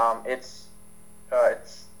 It's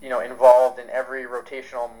involved in every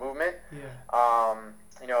rotational movement. I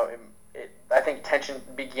think tension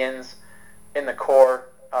begins in the core,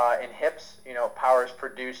 in hips. Power is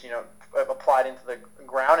produced, applied into the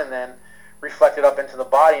ground and then reflected up into the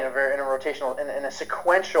body in a rotational, in a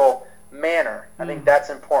sequential manner. I think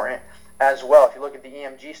that's important as well. If you look at the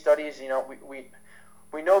EMG studies,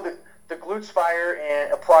 we know that the glutes fire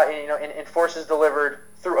and apply, and forces delivered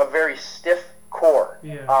through a very stiff core.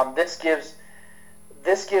 This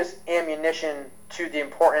gives ammunition to the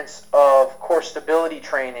importance of core stability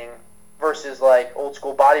training versus like old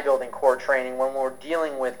school bodybuilding core training when we're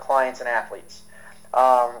dealing with clients and athletes.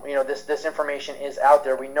 This information is out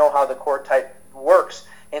there. We know how the core type works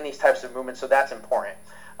in these types of movements, so that's important.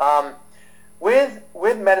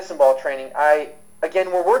 With medicine ball training,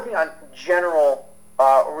 we're working on general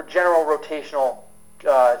rotational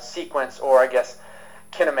sequence, or I guess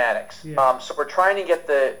kinematics. So we're trying to get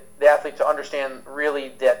the athlete to understand really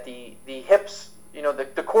that the hips,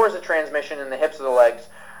 the core is the transmission and the hips of the legs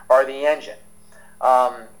are the engine.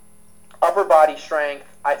 Upper body strength,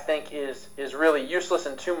 I think, is really useless,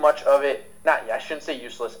 and too much of it. I shouldn't say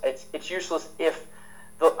useless. It's useless if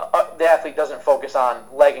the athlete doesn't focus on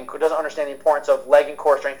leg and doesn't understand the importance of leg and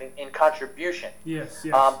core strength in contribution. Yes.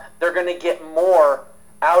 They're going to get more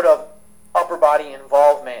out of upper body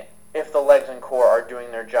involvement if the legs and core are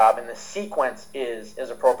doing their job and the sequence is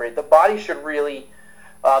appropriate. The body should really,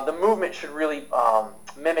 the movement should really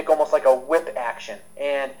mimic almost like a whip action.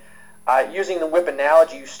 And using the whip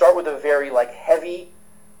analogy, you start with a very heavy,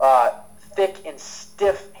 thick and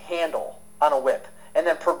stiff handle on a whip, and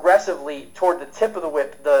then progressively toward the tip of the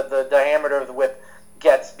whip, the diameter of the whip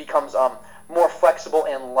becomes more flexible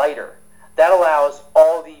and lighter. That allows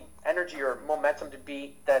all the energy or momentum to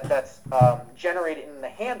be that's generated in the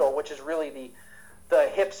handle, which is really the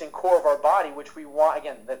hips and core of our body, which we want.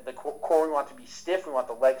 Again, the core we want to be stiff. We want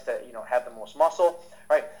the legs to have the most muscle,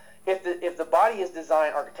 right? If the body is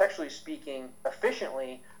designed architecturally speaking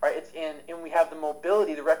efficiently, right, and we have the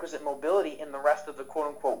mobility, the requisite mobility in the rest of the quote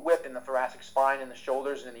unquote whip in the thoracic spine and the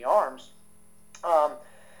shoulders and in the arms,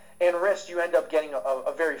 and wrist, you end up getting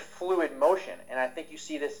a very fluid motion. And I think you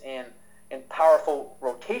see this in powerful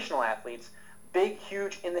rotational athletes, big,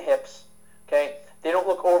 huge in the hips. Okay, they don't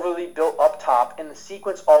look overly built up top, and the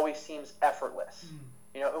sequence always seems effortless.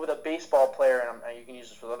 With a baseball player, and you can use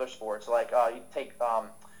this with other sports, you take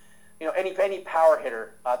any power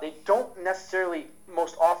hitter, they don't necessarily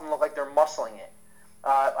most often look like they're muscling it.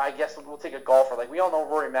 I guess we'll take a golfer. We all know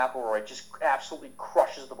Rory McIlroy just absolutely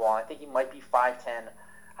crushes the ball. I think he might be 5'10",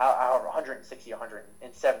 160,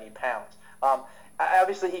 170 pounds.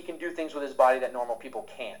 Obviously, he can do things with his body that normal people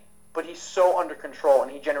can't. But he's so under control, and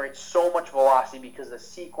he generates so much velocity because the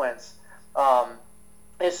sequence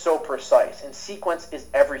is so precise. And sequence is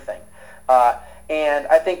everything. And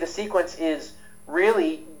I think the sequence is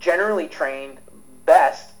really generally trained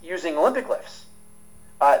best using Olympic lifts.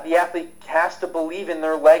 The athlete has to believe in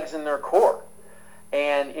their legs and their core,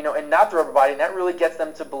 and not their upper body, and that really gets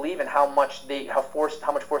them to believe in how much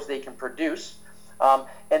force they can produce.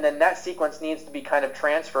 And then that sequence needs to be kind of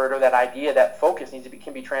transferred, or that idea, that focus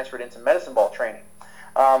can be transferred into medicine ball training.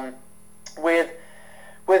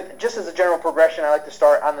 With just as a general progression, I like to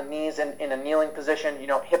start on the knees in a kneeling position.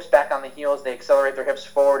 Hips back on the heels. They accelerate their hips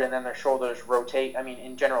forward, and then their shoulders rotate. I mean,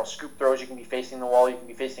 in general, scoop throws, you can be facing the wall, you can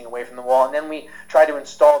be facing away from the wall, and then we try to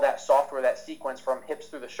install that software, that sequence from hips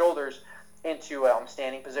through the shoulders into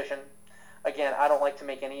standing position. Again, I don't like to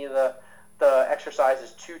make any of the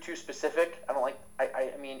exercises too specific. I don't like.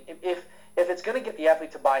 I mean, if it's going to get the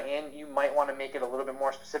athlete to buy in, you might want to make it a little bit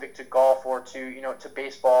more specific to golf or to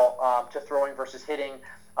baseball, to throwing versus hitting.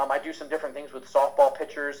 I do some different things with softball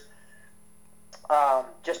pitchers,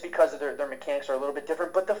 just because of their mechanics are a little bit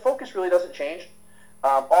different. But the focus really doesn't change.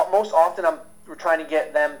 Most often, we're trying to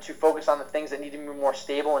get them to focus on the things that need to be more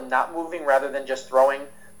stable and not moving, rather than just throwing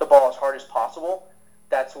the ball as hard as possible.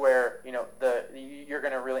 That's where you're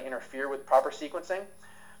going to really interfere with proper sequencing.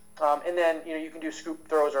 And then you can do scoop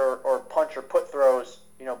throws or punch or put throws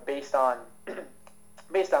based on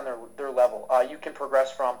their level. You can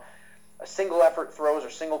progress from single effort throws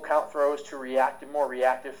or single count throws to more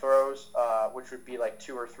reactive throws, which would be like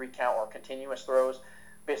 2 or 3 count or continuous throws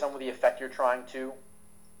based on the effect you're trying to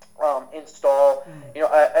install.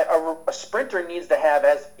 A sprinter needs to have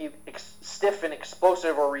as stiff and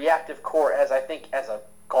explosive or reactive core as a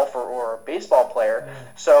golfer or a baseball player.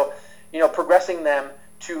 So, progressing them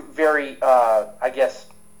to very,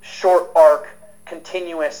 short arc,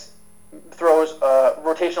 continuous throws,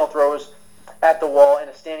 rotational throws at the wall in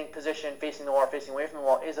a standing position, facing the wall, facing away from the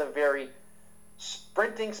wall, is a very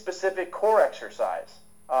sprinting specific core exercise,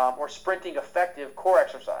 or sprinting effective core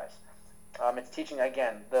exercise. It's teaching,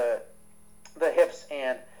 again, the hips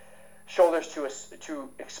and shoulders to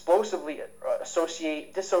explosively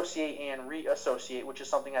dissociate and reassociate, which is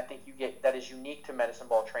something I think you get that is unique to medicine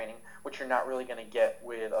ball training, which you're not really going to get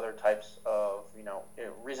with other types of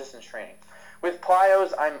resistance training. With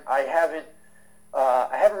plyos, I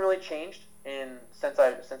haven't really changed since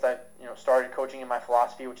I started coaching in my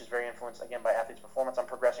philosophy, which is very influenced again by athletes' performance. I'm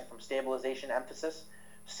progressing from stabilization emphasis,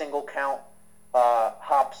 single count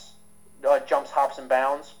jumps, hops, and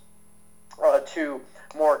bounds, to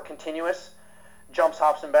more continuous jumps,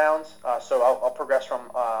 hops, and bounds. So I'll progress from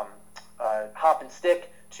hop and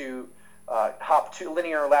stick to hop 2,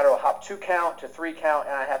 linear or lateral hop 2 count to 3 count,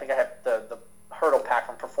 and I think I have the hurdle pack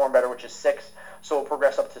from Perform Better, which is 6. So we'll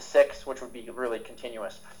progress up to 6, which would be really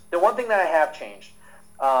continuous. The one thing that I have changed,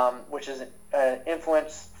 which is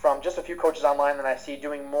influence from just a few coaches online that I see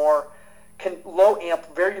doing more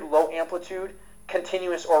very low amplitude,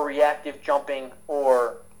 continuous or reactive jumping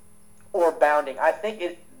or bounding. I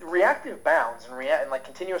think reactive bounds and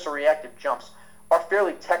continuous or reactive jumps are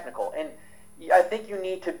fairly technical, and I think you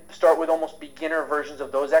need to start with almost beginner versions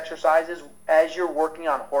of those exercises as you're working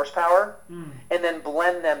on horsepower, and then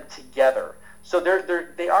blend them together. So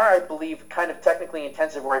they are, I believe, kind of technically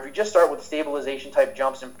intensive, where if you just start with stabilization type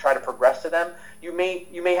jumps and try to progress to them, you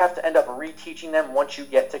may have to end up reteaching them once you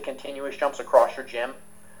get to continuous jumps across your gym,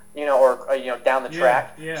 or down the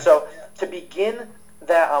track. Yeah. So to begin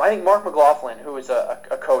that, I think Mark McLaughlin, who is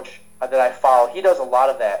a coach that I follow, he does a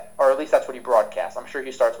lot of that, or at least that's what he broadcasts. I'm sure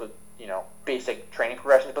he starts with basic training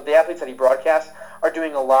progressions, but the athletes that he broadcasts are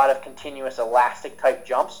doing a lot of continuous elastic type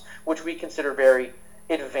jumps, which we consider very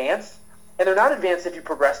advanced. And they're not advanced if you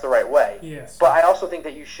progress the right way. Yes. But I also think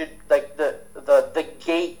that you should, like, the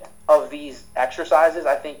gait of these exercises,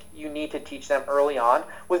 I think you need to teach them early on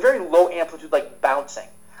with very low amplitude, like bouncing.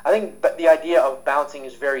 I think the idea of bouncing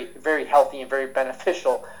is very, very healthy and very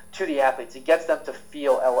beneficial to the athletes. It gets them to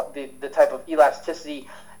feel the type of elasticity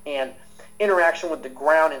and interaction with the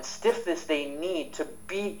ground and stiffness they need to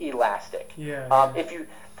be elastic.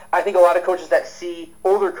 I think a lot of coaches that see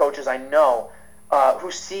older coaches I know who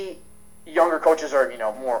see younger coaches or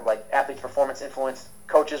more like athletes performance influenced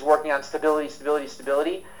coaches working on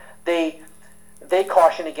stability, they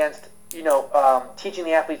caution against teaching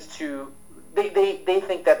the athletes to they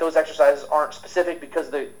think that those exercises aren't specific because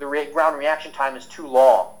the ground reaction time is too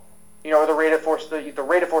long, or the rate of force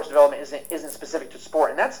development isn't specific to sport,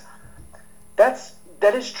 and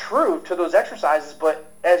that is true to those exercises.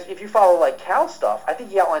 But if you follow like Cal's stuff, I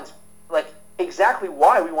think he outlines like exactly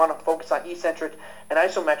why we want to focus on eccentric and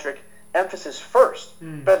isometric emphasis first.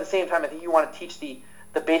 But at the same time, I think you want to teach the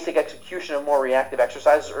basic execution of more reactive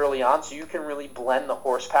exercises early on, so you can really blend the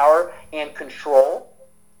horsepower and control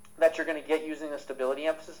that you're going to get using the stability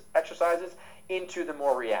emphasis exercises into the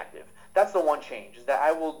more reactive. That's the one change, is that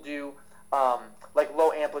I will do like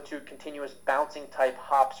low amplitude continuous bouncing type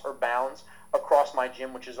hops or bounds across my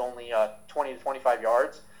gym, which is only 20 to 25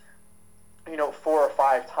 yards, 4 or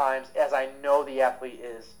 5 times, as I know the athlete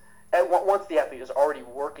is once the athlete is already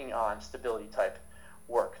working on stability type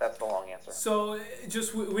work. That's the long answer. So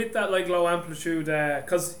just with that like low amplitude,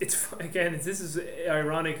 because this is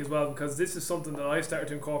ironic as well, because this is something that I started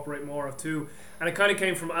to incorporate more of too, and it kind of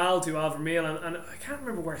came from Al Vermeil, and I can't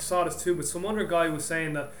remember where I saw this too, but some other guy was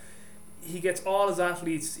saying that he gets all his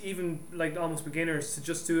athletes, even like almost beginners, to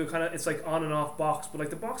just do a kind of, it's like on and off box, but like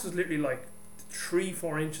the box is literally like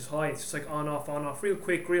 3-4 inches high. It's just like on off, real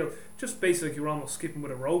quick, just basically you're almost skipping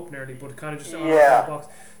with a rope nearly, but kind of just on off box.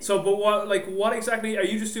 So, but what exactly are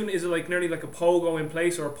you just doing? Is it like nearly like a pogo in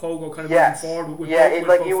place, or a pogo kind of moving forward? With it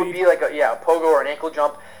would be like a pogo or an ankle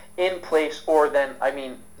jump in place, or then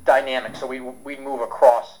dynamic. So we move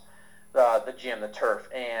across the gym, the turf,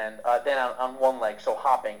 and then on one leg, so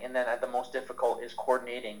hopping, and then the most difficult is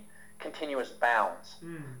coordinating continuous bounds.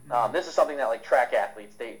 This is something that like track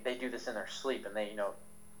athletes they do this in their sleep, and they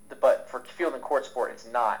but for field and court sport it's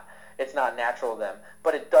not natural to them,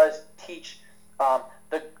 but it does teach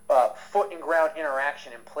the foot and ground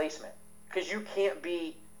interaction and placement, because you can't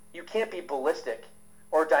be ballistic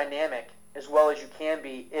or dynamic as well as you can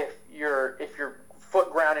be if your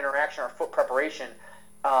foot ground interaction or foot preparation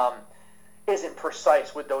isn't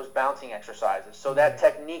precise with those bouncing exercises. So that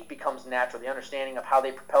technique becomes natural. The understanding of how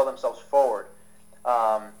they propel themselves forward,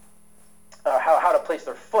 how to place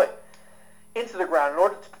their foot into the ground in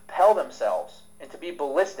order to propel themselves and to be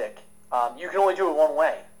ballistic. You can only do it one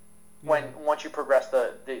way once you progress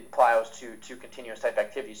the plyos to continuous type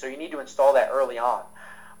activity. So you need to install that early on.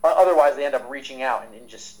 Otherwise, they end up reaching out and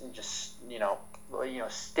just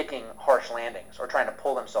sticking harsh landings or trying to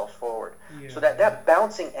pull themselves forward. So that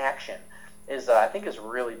bouncing action is I think is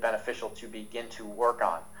really beneficial to begin to work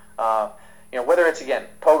on. Whether it's again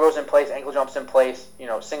pogos in place, ankle jumps in place,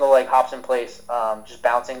 single leg hops in place, just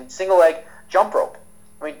bouncing, single leg jump rope.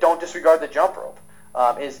 I mean, don't disregard the jump rope.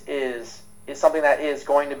 Is something that is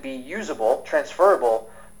going to be usable, transferable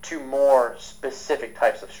to more specific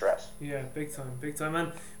types of stress. Yeah, big time,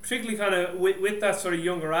 and particularly kind of with that sort of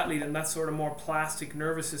younger athlete and that sort of more plastic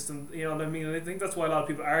nervous system. I mean, I think that's why a lot of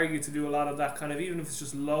people argue to do a lot of that kind of, even if it's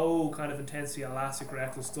just low kind of intensity elastic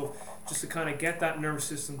reactive stuff, just to kind of get that nervous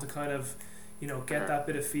system to kind of get that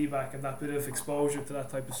bit of feedback and that bit of exposure to that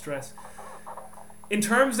type of stress. In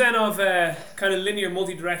terms then of kind of linear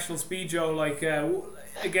multi-directional speed, Joe, like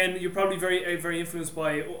again, you're probably very influenced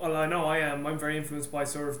by, well, I know I'm very influenced by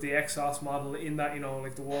sort of the Exos model, in that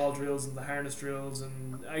like the wall drills and the harness drills,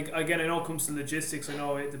 and I know it comes to logistics. I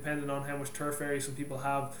know it depending on how much turf area some people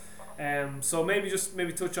have, so maybe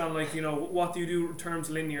touch on like what do you do in terms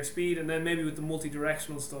of linear speed, and then maybe with the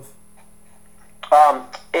multi-directional stuff.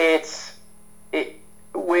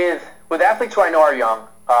 With athletes who I know are young,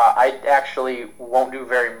 I actually won't do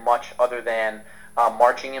very much other than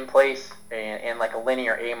marching in place and like a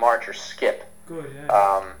linear A march or skip. Good,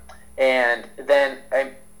 yeah. And then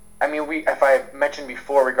if I mentioned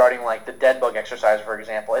before regarding like the dead bug exercise, for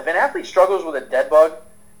example, if an athlete struggles with a dead bug,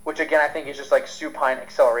 which again I think is just like supine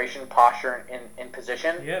acceleration, posture, in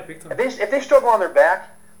position. Yeah, big time. If they struggle on their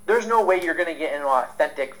back, there's no way you're going to get in an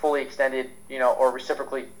authentic, fully extended, or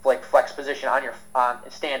reciprocally like flex position on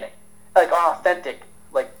standing, like an authentic,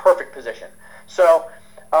 like perfect position. So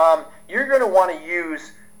you're going to want to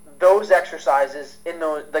use those exercises in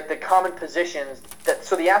those like the common positions that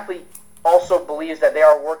so the athlete also believes that they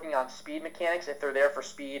are working on speed mechanics if they're there for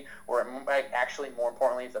speed, or actually more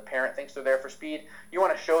importantly if the parent thinks they're there for speed. You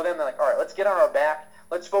want to show them that, like, all right, let's get on our back,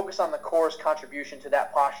 let's focus on the core's contribution to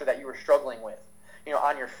that posture that you were struggling with,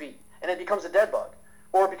 on your feet, and it becomes a dead bug,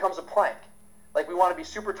 or it becomes a plank. Like, we want to be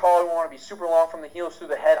super tall, we want to be super long from the heels through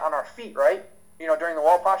the head on our feet, right? During the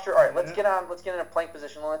wall posture. All right, let's get in a plank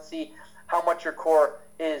position, and let's see how much your core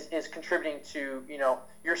is contributing to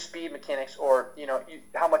your speed mechanics, or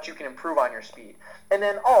how much you can improve on your speed. And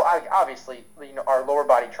then obviously our lower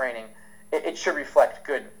body training, it should reflect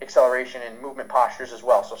good acceleration and movement postures as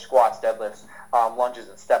well. So squats, deadlifts, lunges,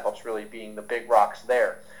 and step ups really being the big rocks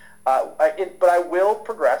there. But I will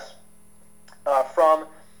progress from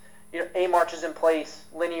A marches in place,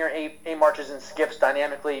 linear A marches and skips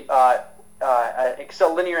dynamically,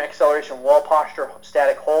 linear acceleration wall posture,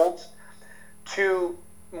 static holds, to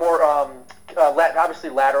more obviously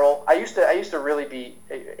lateral. I used to really be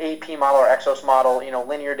AP model or Exos model,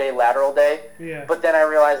 linear day, lateral day. Yeah. But then I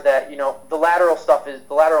realized that the lateral stuff is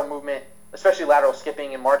the lateral movement, especially lateral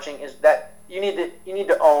skipping and marching, is that you need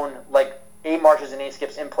to own like A marches and A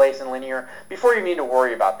skips in place and linear before you need to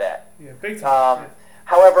worry about that. Yeah, big time.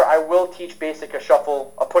 However, I will teach basic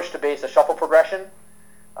a push to base, a shuffle progression.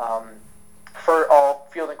 For all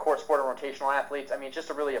field and court sport and rotational athletes, it's just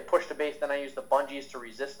a push to base. Then I use the bungees to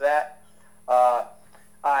resist that.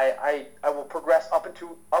 I will progress up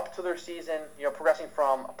to their season, progressing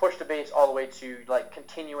from a push to base all the way to like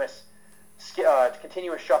continuous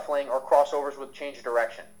shuffling or crossovers with change of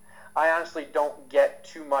direction. I honestly don't get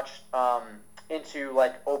too much into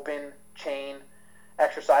like open chain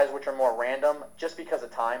exercise, which are more random, just because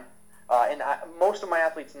of time. Most of my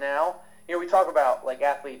athletes now, we talk about like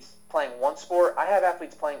athletes playing one sport. I have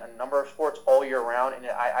athletes playing a number of sports all year round, and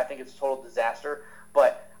I think it's a total disaster.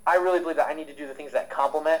 But I really believe that I need to do the things that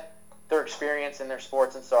complement their experience in their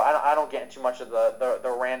sports, and so I don't get into much of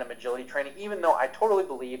the random agility training, even though I totally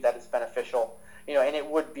believe that it's beneficial, and it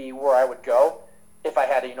would be where I would go if I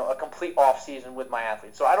had a complete off season with my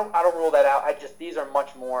athletes. So I don't rule that out. These are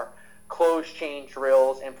much more closed chain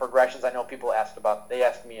drills and progressions. I know people ask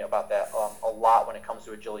me about that a lot when it comes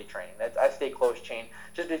to agility training. I stay closed chain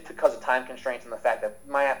just because of time constraints and the fact that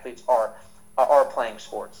my athletes are playing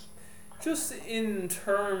sports. Just in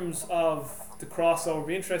terms of the crossover,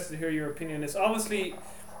 be interested to hear your opinion. It's obviously,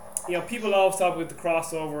 people always talk about the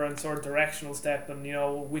crossover and sort of directional step, and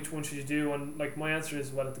which one should you do, and like my answer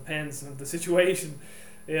is, well, it depends on the situation.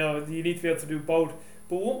 You need to be able to do both.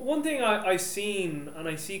 But one thing I've seen, and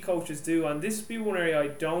I see coaches do, and this would be one area I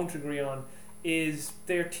don't agree on, is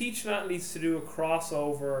they're teaching athletes to do a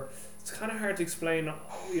crossover. It's kind of hard to explain,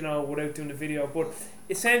 without doing the video, but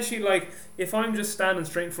essentially, like, if I'm just standing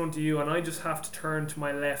straight in front of you and I just have to turn to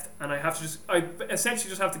my left, and I essentially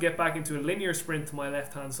just have to get back into a linear sprint to my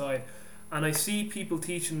left-hand side, and I see people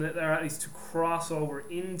teaching their athletes to cross over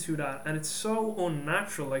into that, and it's so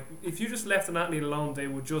unnatural. Like, if you just left an athlete alone, they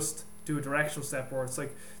would just do a directional step, or it's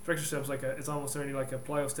like directional step's it's almost certainly like a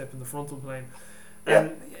plyo step in the frontal plane. Yeah.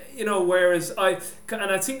 And whereas I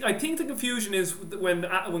think the confusion is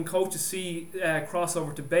when coaches see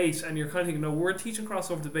crossover to base, and you're kind of thinking, no, we're teaching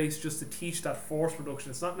crossover to base just to teach that force production.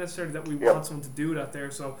 It's not necessarily that we want someone to do that there.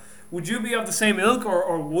 So would you be of the same ilk,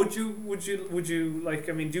 or would you like,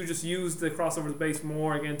 do you just use the crossover to base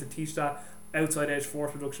more again to teach that outside edge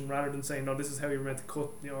force production, rather than saying, no, this is how you're meant to cut,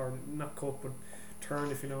 or not cut but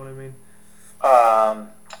turn, if you know what I mean?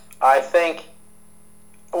 I think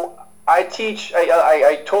I teach.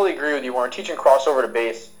 I totally agree with you. When we're teaching crossover to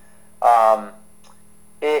base,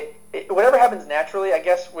 whatever happens naturally, I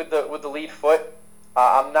guess, with the lead foot,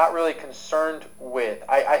 I'm not really concerned with.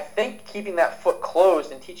 I think keeping that foot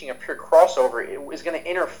closed and teaching a pure crossover is going to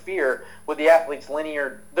interfere with the athlete's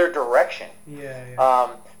their direction.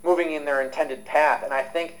 Moving in their intended path. And I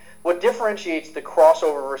think what differentiates the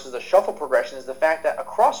crossover versus the shuffle progression is the fact that a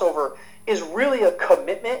crossover is really a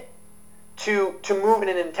commitment to move in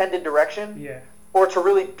an intended direction, or to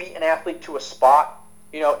really beat an athlete to a spot,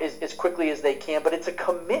 as quickly as they can. But it's a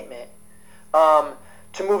commitment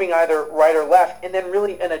to moving either right or left, and then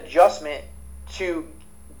really an adjustment to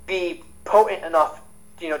be potent enough,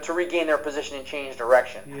 to regain their position and change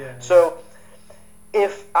direction. Yeah. So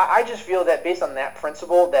if I just feel that based on that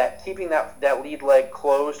principle, that keeping that lead leg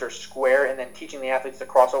closed or square and then teaching the athletes to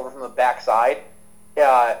cross over from the backside,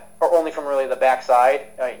 or only from really the backside,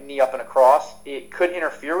 knee up and across, it could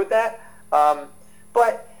interfere with that.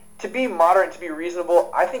 But to be moderate and to be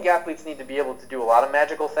reasonable, I think athletes need to be able to do a lot of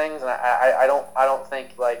magical things, and I don't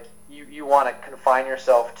think like you want to confine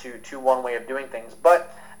yourself to one way of doing things.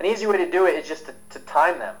 But an easy way to do it is just to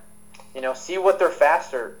time them. See what they're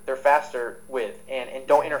faster with, and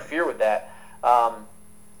don't interfere with that,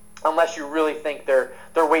 unless you really think their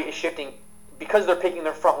weight is shifting because they're picking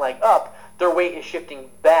their front leg up. Their weight is shifting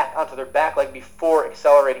back onto their back leg before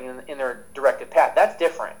accelerating in their directed path. That's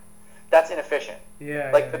different. That's inefficient.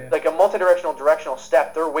 Yeah. Like a multidirectional directional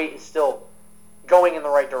step, their weight is still going in the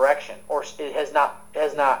right direction, or it has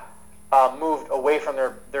not moved away from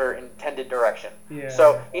their intended direction. Yeah.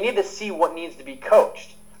 So you need to see what needs to be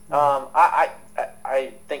coached.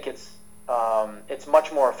 I think it's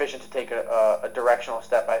much more efficient to take a directional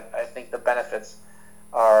step. I think the benefits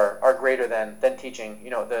are greater than teaching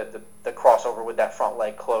the crossover with that front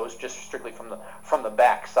leg closed, just strictly from the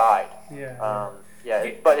back side.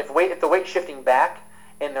 But if the weight's shifting back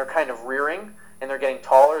and they're kind of rearing and they're getting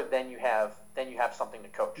taller, then you have something to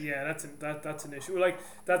coach. Yeah, that's an issue. Like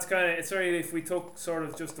that's kind of, it's sorry if we took sort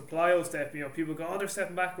of just the plyo step. People go, oh, they're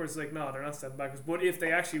stepping backwards. Like, no, they're not stepping backwards. But if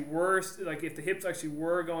they actually were, like if the hips actually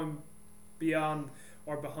were going beyond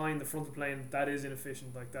or behind the frontal plane, that is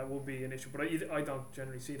inefficient. Like that will be an issue. But I don't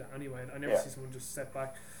generally see that anyway. I never see someone just step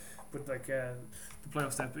back. But like the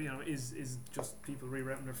plyo step, is just people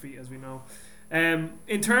rerouting their feet, as we know.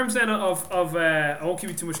 In terms then of I won't keep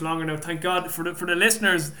you too much longer now. Thank God for the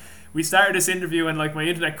listeners. We started this interview and like my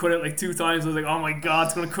internet cut out like 2 times. I was like, oh my God,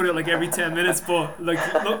 it's gonna cut out like every 10 minutes. But like,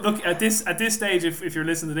 look at this stage, if you're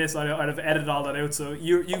listening to this, I'd have edited all that out. So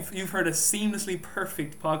you've heard a seamlessly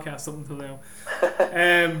perfect podcast up until now.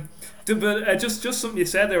 But just something you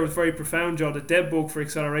said there was very profound, Joe. The dead bug for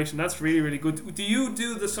acceleration, that's really, really good. Do you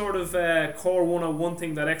do the sort of core 101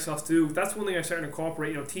 thing that Exos do? That's one thing I started to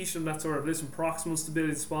incorporate. Teach them that sort of proximal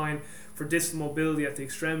stability of the spine for distal mobility at the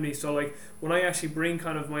extremity. So like when I actually bring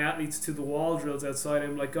kind of my athletes to the wall drills outside,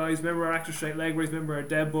 I'm like, guys, remember our active straight leg raise, remember our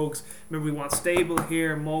dead bugs, remember we want stable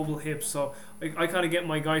here, mobile hips. So I kind of get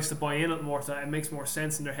my guys to buy in it more, so that it makes more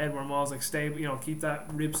sense in their head where I'm always like, stable, keep that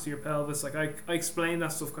ribs to your pelvis. Like I explain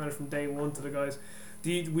that stuff kind of from day one to the guys.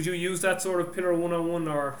 Would you use that sort of pillar 101,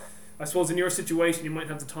 or I suppose in your situation you might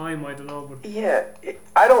have the time, I don't know, but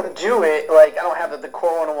I don't do it like I don't have the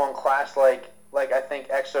core 101 class like I think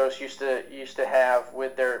Exos used to have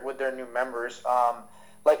with their new members.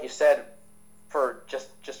 Like you said, for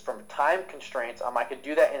just from time constraints, I could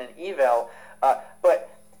do that in an eval, but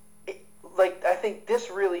I think this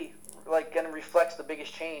really kind of reflects the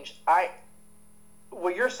biggest change.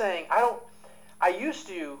 What you're saying, I used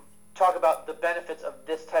to talk about the benefits of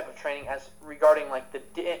this type of training as regarding like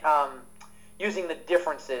using the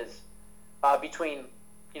differences between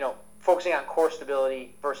focusing on core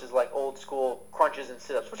stability versus like old school crunches and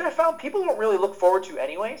sit-ups, which I found people don't really look forward to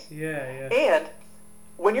anyways. Yeah. And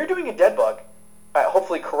when you're doing a dead bug,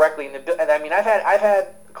 hopefully correctly, I've had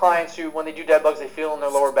clients who, when they do dead bugs, they feel in their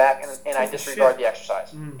lower back, and I disregard the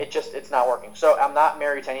exercise. It's not working. So I'm not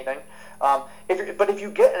married to anything. If you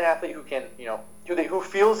get an athlete who can, who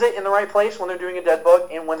feels it in the right place when they're doing a dead bug,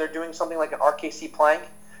 and when they're doing something like an RKC plank,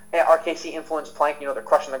 RKC influenced plank, they're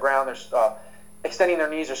crushing the ground, they're extending their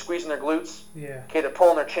knees or squeezing their glutes. Yeah. Okay, they're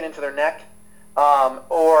pulling their chin into their neck.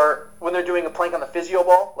 Or when they're doing a plank on the physio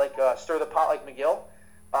ball, like stir the pot like McGill,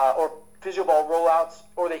 or physio ball rollouts,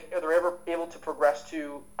 or they're ever able to progress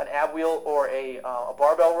to an ab wheel or a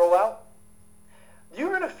barbell rollout, you're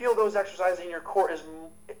going to feel those exercises in your core is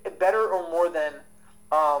better or more than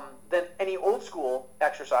any old school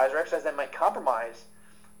exercise or exercise that might compromise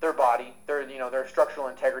their body, their structural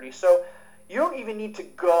integrity. So you don't even need to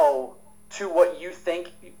go to what you think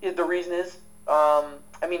the reason is.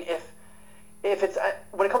 If it's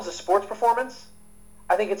when it comes to sports performance,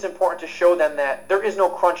 I think it's important to show them that there is no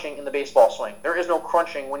crunching in the baseball swing. There is no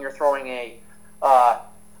crunching when you're throwing a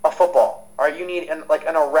football. All right, you need an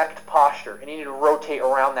erect posture, and you need to rotate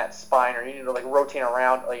around that spine, or you need to rotate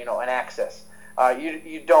around an axis.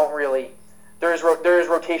 You don't really. There is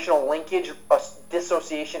rotational linkage,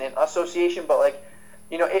 dissociation, and association, but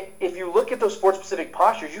if you look at those sport specific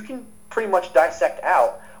postures, you can pretty much dissect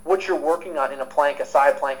out what you're working on in a plank, a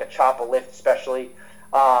side plank, a chop, a lift, especially.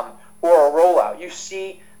 Or a rollout. You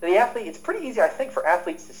see the athlete, it's pretty easy, I think, for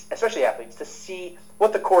athletes, especially athletes, to see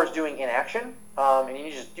what the core is doing in action. And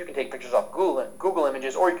you can take pictures off Google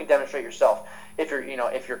Images, or you can demonstrate yourself if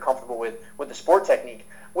you're comfortable with the sport technique.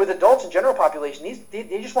 With adults and general population,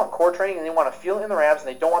 they just want core training, and they want to feel it in their abs, and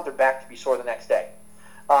they don't want their back to be sore the next day.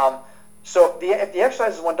 So if the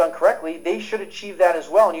exercises, when done correctly, they should achieve that as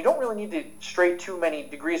well. And you don't really need to stray too many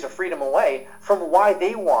degrees of freedom away from why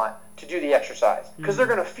they want to do the exercise, because they're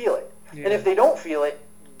going to feel it. Yeah. And if they don't feel it,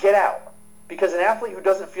 get out. Because an athlete who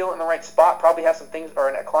doesn't feel it in the right spot probably has some things, or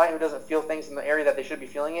a client who doesn't feel things in the area that they should be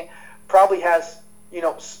feeling it, probably has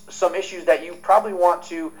some issues that you probably want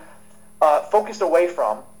to focus away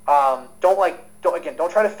from. Don't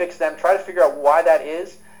try to fix them. Try to figure out why that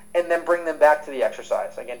is, and then bring them back to the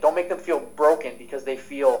exercise. Again, don't make them feel broken because they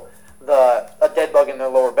feel a dead bug in their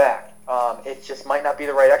lower back. It just might not be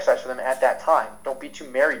the right exercise for them at that time. Don't be too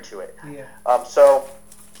married to it. Yeah. So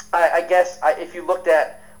I guess if you looked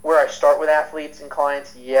at where I start with athletes and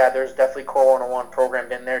clients, yeah, there's definitely Core 101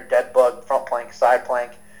 programmed in there, dead bug, front plank, side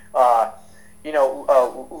plank,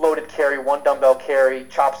 loaded carry, one dumbbell carry,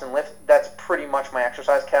 chops and lifts. That's pretty much my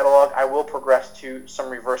exercise catalog. I will progress to some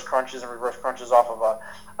reverse crunches off of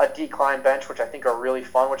a decline bench, which I think are really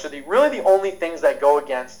fun, which are really the only things that go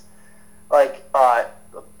against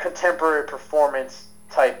contemporary performance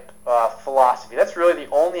type philosophy. That's really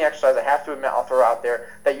the only exercise, I have to admit, I'll throw out there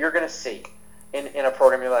that you're going to see in a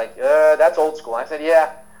program. You're like, that's old school. And I said,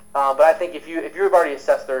 yeah, but I think if you've already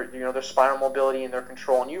assessed their spinal mobility and their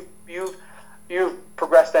control, and you've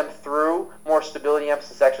progressed them through more stability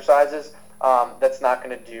emphasis exercises, that's not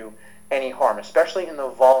going to do any harm, especially in the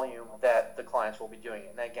volume that the clients will be doing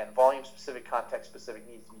it. And again, volume specific, context specific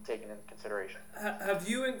needs to be taken into consideration. Have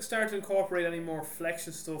you started to incorporate any more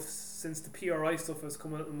flexion stuff since the PRI stuff has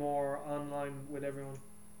come out more online with everyone?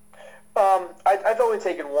 I've only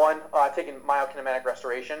taken one. I've taken myokinematic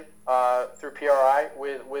restoration through PRI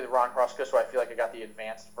with Ron Hruska, so I feel like I got the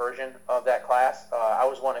advanced version of that class. I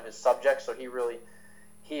was one of his subjects, so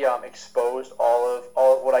he exposed all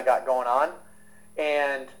of what I got going on,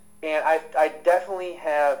 and I definitely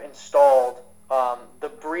have installed the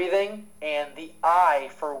breathing and the eye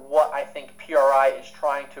for what I think PRI is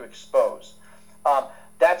trying to expose.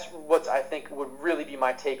 That's what I think would really be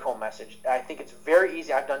my take-home message. I think it's very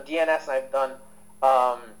easy. I've done DNS and I've done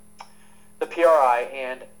the PRI,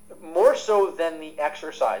 and more so than the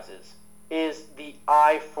exercises is the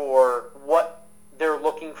eye for what they're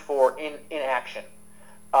looking for in action.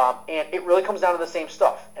 And it really comes down to the same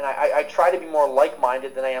stuff. And I try to be more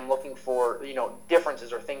like-minded than I am looking for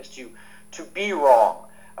differences or things to be wrong.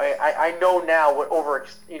 I know now what an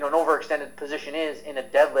overextended position is in a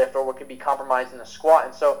deadlift, or what can be compromised in a squat.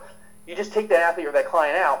 And so you just take that athlete or that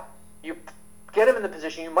client out, you get them in the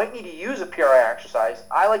position. You might need to use a PRI exercise.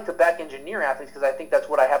 I like to back engineer athletes because I think that's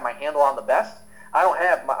what I have my handle on the best.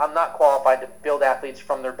 I'm not qualified to build athletes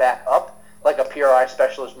from their back up like a PRI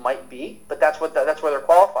specialist might be, but that's where they're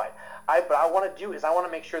qualified. What I want to do is I want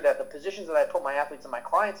to make sure that the positions that I put my athletes and my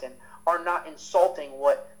clients in are not insulting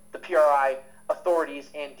what the PRI authorities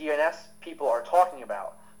and DNS people are talking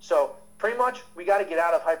about. So pretty much we got to get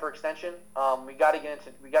out of hyperextension. We got to get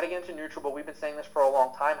into neutral, but we've been saying this for a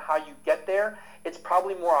long time. How you get there, it's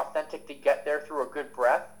probably more authentic to get there through a good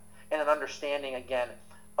breath and an understanding, again,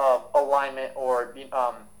 of alignment, or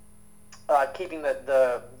keeping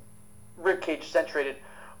the rib cage centrated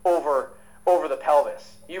over the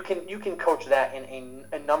pelvis. You can coach that in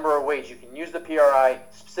a number of ways. You can use the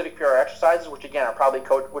specific PRI exercises, which again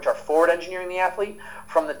are forward engineering the athlete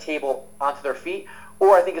from the table onto their feet.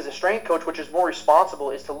 Or I think as a strength coach, which is more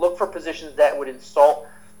responsible, is to look for positions that would insult,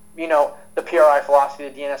 the PRI philosophy,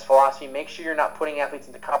 the DNS philosophy. Make sure you're not putting athletes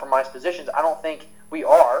into compromised positions. I don't think we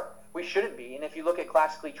are. We shouldn't be. And if you look at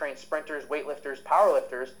classically trained sprinters, weightlifters,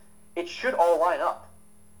 powerlifters, it should all line up.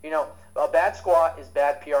 A bad squat is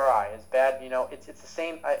bad PRI. It's bad. It's the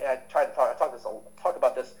same. I talk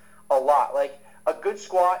about this a lot. Like a good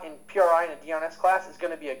squat in PRI in a DNS class is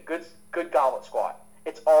going to be a good goblet squat.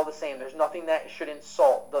 It's all the same. There's nothing that should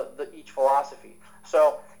insult the each philosophy.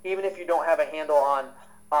 So even if you don't have a handle on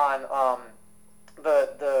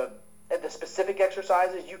the specific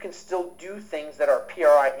exercises, you can still do things that are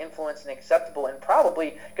PRI influenced and acceptable, and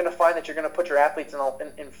probably going to find that you're going to put your athletes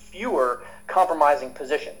in fewer compromising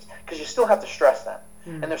positions, because you still have to stress them,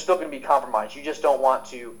 and they're still going to be compromised. You just don't want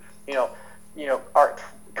to,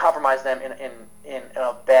 compromise them in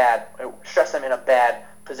a bad, stress them in a bad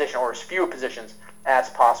position, or as few positions as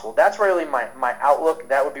possible. That's really my outlook.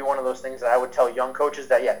 That would be one of those things that I would tell young coaches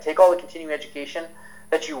that, yeah, take all the continuing education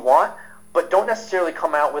that you want, but don't necessarily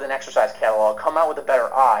come out with an exercise catalog. Come out with a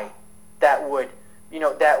better eye that would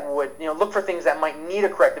that would, look for things that might need a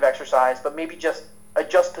corrective exercise, but maybe just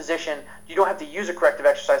adjust position. You don't have to use a corrective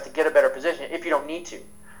exercise to get a better position if you don't need to.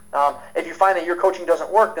 If you find that your coaching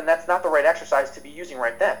doesn't work, then that's not the right exercise to be using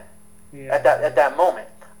right then, at that moment.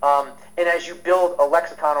 And as you build a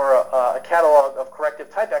lexicon or a catalog of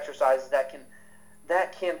corrective type exercises that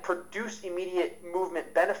can produce immediate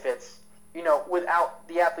movement benefits, without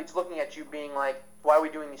the athletes looking at you being like, why are we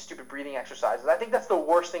doing these stupid breathing exercises? I think that's the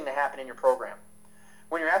worst thing to happen in your program.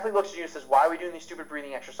 When your athlete looks at you and says, why are we doing these stupid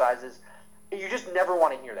breathing exercises? You just never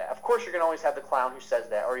want to hear that. Of course, you're going to always have the clown who says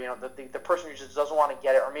that, or the person who just doesn't want to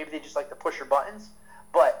get it, or maybe they just like to push your buttons.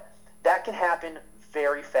 But that can happen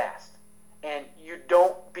very fast, and you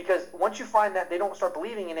don't, because once you find that they don't start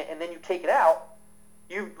believing in it, and then you take it out,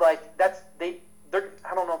 I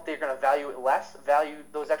don't know if they're going to value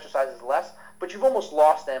those exercises less, but you've almost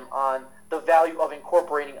lost them on the value of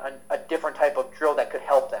incorporating a different type of drill that could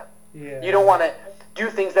help them. Yeah. You don't want to do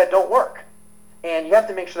things that don't work, and you have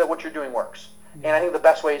to make sure that what you're doing works. Yeah. And I think the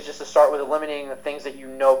best way is just to start with eliminating the things that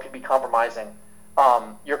could be compromising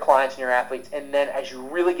your clients and your athletes, and then as you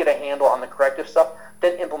really get a handle on the corrective stuff,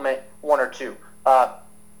 then implement one or two.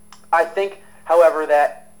 I think, however,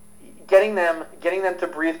 that getting them to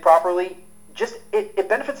breathe properly, it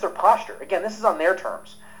benefits their posture. Again, this is on their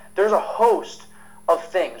terms. There's a host of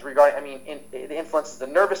things regarding, it influences the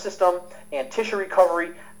nervous system and tissue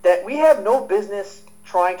recovery that we have no business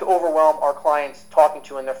trying to overwhelm our clients talking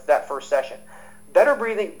to in that first session. Better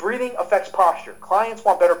breathing affects posture. Clients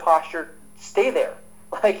want better posture. Stay there.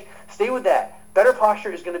 Stay with that. Better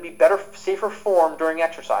posture is going to be better, safer form during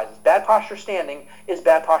exercises. Bad posture standing is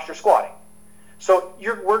bad posture squatting. So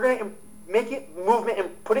we're going to make it movement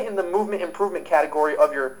and put it in the movement improvement category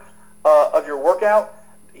of your workout,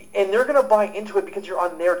 and they're going to buy into it because you're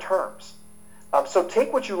on their terms. So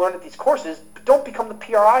take what you learn at these courses, but don't become the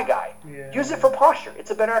PRI guy. Yeah. Use it for posture. It's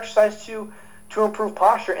a better exercise to improve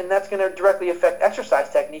posture, and that's going to directly affect exercise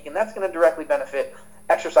technique, and that's going to directly benefit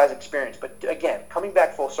exercise experience. But again, coming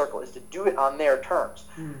back full circle is to do it on their terms.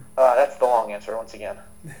 That's the long answer once again.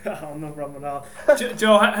 Oh, no problem at all.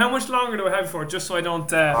 Joe, how much longer do I have for? Just so I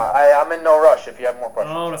don't... I'm in no rush if you have more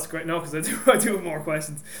questions. Oh, that's great. No, because I do have more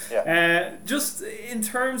questions. Yeah. Just in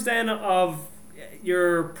terms then of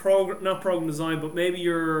your not program design, but maybe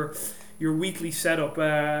your weekly setup,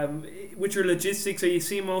 with your logistics, you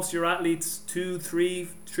see most of your athletes 3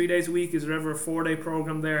 days a week? Is there ever a 4-day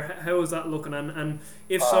program there? How is that looking? And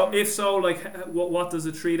if so, like what does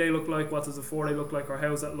a 3-day look like? What does a 4-day look like? Or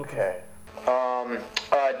how is that looking? Okay.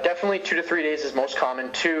 Definitely 2 to 3 days is most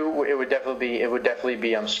common. 2, it would definitely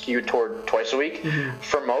be skewed toward twice a week. Mm-hmm.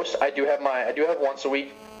 For most, I do have once a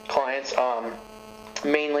week clients,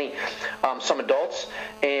 mainly some adults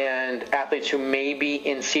and athletes who may be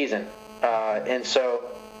in season, and so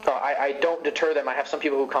I don't deter them. I have some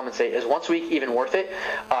people who come and say, "Is once a week even worth it?"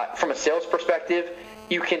 From a sales perspective,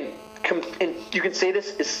 you can say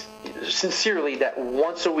this is sincerely that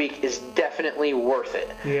once a week is definitely worth it.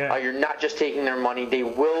 Yeah. You're not just taking their money. They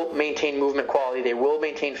will maintain movement quality. They will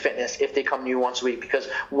maintain fitness if they come to you once a week, because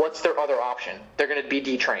what's their other option? They're going to be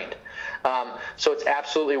detrained. So it's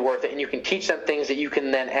absolutely worth it, and you can teach them things that you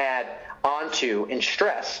can then add onto in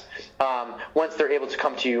stress once they're able to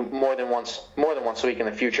come to you more than once a week in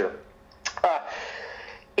the future.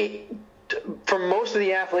 For most of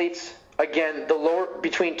the athletes, again,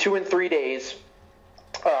 between 2 and 3 days,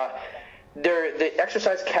 the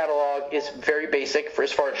exercise catalog is very basic for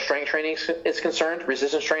as far as strength training is concerned,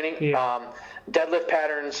 resistance training, deadlift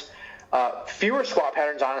patterns, fewer squat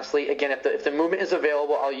patterns. Honestly, again, if the movement is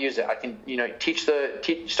available, I'll use it. I can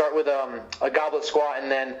start with a goblet squat,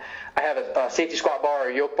 and then I have a safety squat bar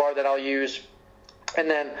or yoke bar that I'll use, and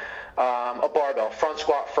then a barbell front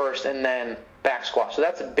squat first, and then back squat. So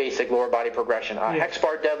that's a basic lower body progression. Hex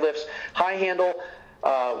bar deadlifts, high handle,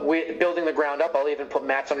 building the ground up. I'll even put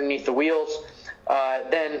mats underneath the wheels.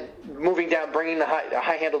 Then moving down, bringing the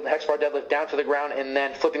high handled hex bar deadlift down to the ground, and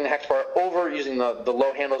then flipping the hex bar over using the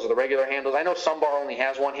low handles or the regular handles. I know some bar only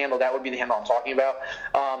has one handle. That would be the handle I'm talking about.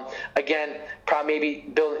 Again, probably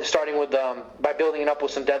maybe starting with by building it up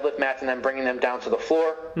with some deadlift mats and then bringing them down to the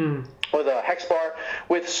floor with a hex bar.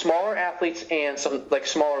 With smaller athletes and some like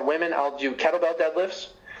smaller women, I'll do kettlebell deadlifts,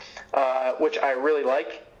 which I really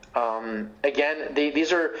like. Again,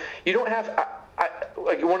 these are, you don't have,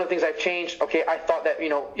 like one of the things I've changed, okay, I thought that,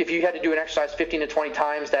 if you had to do an exercise 15 to 20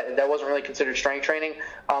 times, that wasn't really considered strength training.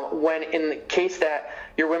 When in the case that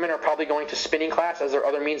your women are probably going to spinning class as their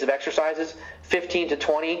other means of exercises, 15 to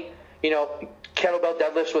 20, kettlebell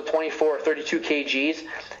deadlifts with 24 or 32 kgs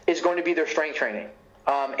is going to be their strength training.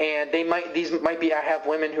 And these might be, I have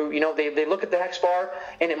women who, they look at the hex bar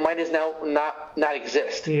and it might as now not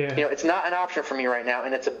exist. Yeah. It's not an option for me right now,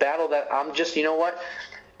 and it's a battle that I'm just,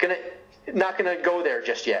 not gonna go there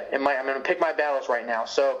just yet. I'm gonna pick my battles right now.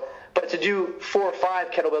 So, but to do 4 or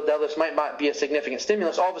 5 kettlebell deadlifts might not be a significant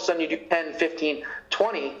stimulus. All of a sudden you do 10, 15,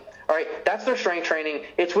 20. All right, that's their strength training.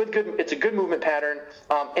 It's a good movement pattern,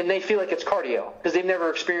 and they feel like it's cardio because they've never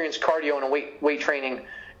experienced cardio in a weight training,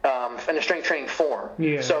 in a strength training form.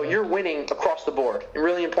 Yeah. So you're winning across the board. And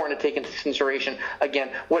really important to take into consideration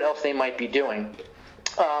again what else they might be doing.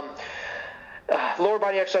 Lower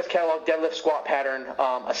body exercise catalog, deadlift, squat pattern,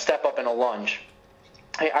 a step up, and a lunge.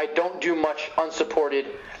 I don't do much unsupported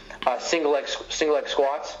single leg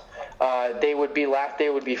squats. They would be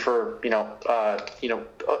for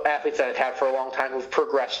athletes that I've had for a long time who've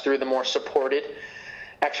progressed through the more supported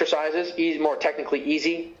exercises, more technically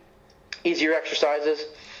easier exercises.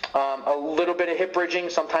 A little bit of hip bridging,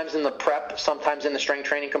 sometimes in the prep, sometimes in the strength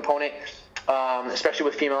training component. Especially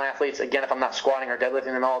with female athletes. Again, if I'm not squatting or deadlifting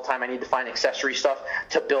them all the time, I need to find accessory stuff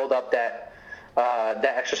to build up that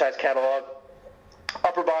exercise catalog.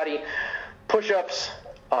 Upper body, push-ups,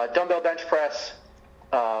 dumbbell bench press,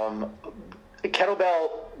 kettlebell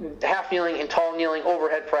half kneeling and tall kneeling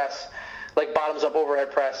overhead press, like bottoms up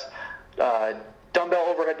overhead press, dumbbell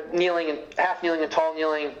overhead kneeling and half kneeling and tall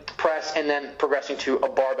kneeling press, and then progressing to a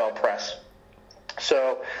barbell press.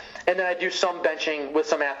 So, and then I do some benching with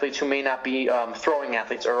some athletes who may not be throwing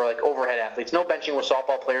athletes or like overhead athletes. No benching with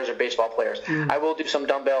softball players or baseball players. I will do some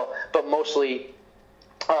dumbbell, but mostly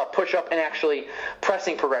push-up and actually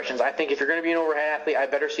pressing progressions. I think if you're going to be an overhead athlete, I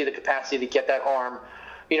better see the capacity to get that arm,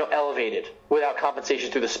 elevated without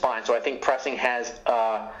compensation through the spine. So I think pressing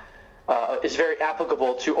is very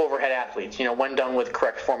applicable to overhead athletes. When done with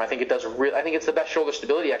correct form, I think it does. I think it's the best shoulder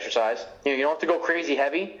stability exercise. You don't have to go crazy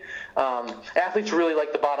heavy. Athletes really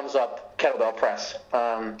like the bottoms up kettlebell press,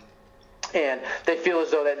 and they feel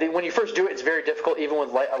as though that when you first do it, it's very difficult, even with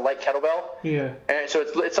a light kettlebell. Yeah. And so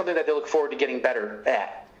it's something that they look forward to getting better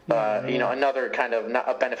at. Another kind of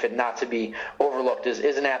a benefit not to be overlooked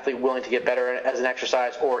is an athlete willing to get better as an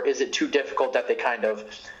exercise, or is it too difficult that they kind of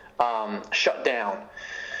shut down?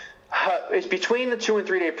 It's between the 2 and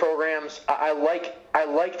 3 day programs. I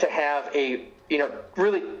like to have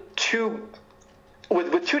really two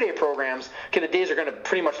with 2 day programs. Okay, the days are going to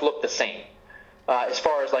pretty much look the same as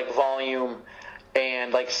far as like volume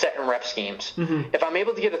and like set and rep schemes. Mm-hmm. If I'm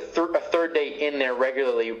able to get a third day in there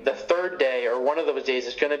regularly, the third day or one of those days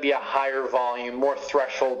is going to be a higher volume, more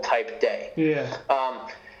threshold type day. Yeah.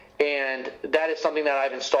 And that is something that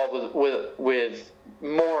I've installed with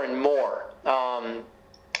more and more.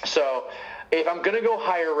 So if I'm going to go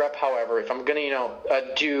higher rep, however, if I'm going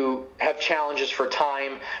to have challenges for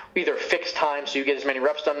time, either fixed time so you get as many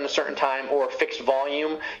reps done in a certain time, or fixed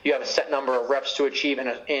volume, you have a set number of reps to achieve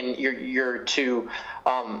in your to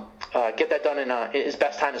get that done in as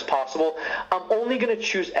best time as possible, I'm only going to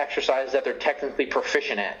choose exercises that they're technically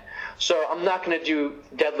proficient at. So I'm not going to do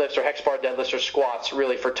deadlifts or hex bar deadlifts or squats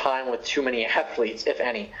really for time with too many athletes, if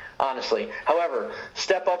any, honestly. However,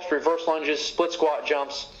 step-ups, reverse lunges, split squat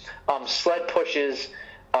jumps, sled pushes,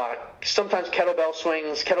 sometimes kettlebell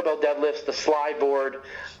swings, kettlebell deadlifts, the slide board,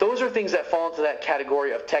 those are things that fall into that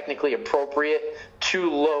category of technically appropriate to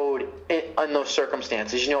load in those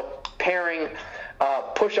circumstances. Pairing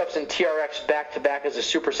push-ups and TRX back-to-back as a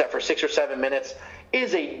superset for 6 or 7 minutes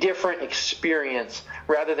is a different experience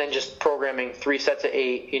rather than just programming 3 sets of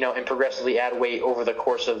 8, and progressively add weight over the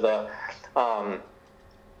course of the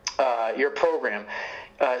your program.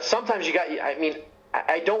 Sometimes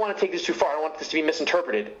I don't want to take this too far. I don't want this to be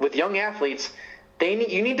misinterpreted. With young athletes,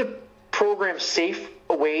 you need to program safe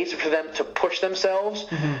ways for them to push themselves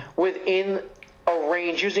within a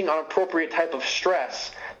range using an appropriate type of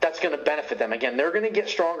stress that's going to benefit them. Again, they're going to get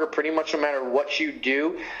stronger pretty much no matter what you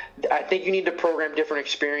do. I think you need to program different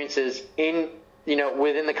experiences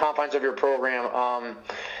within the confines of your program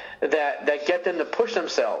that get them to push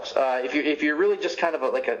themselves. If you're really just kind of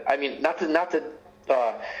not to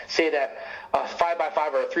say that a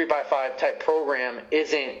 5x5 or a 3x5 type program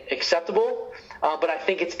isn't acceptable, but I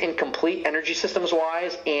think it's incomplete energy systems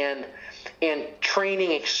wise and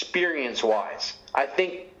training experience wise. I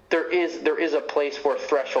think there is a place for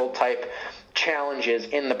threshold type challenges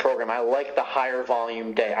in the program. I like the higher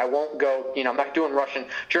volume day. I won't go, I'm not doing Russian,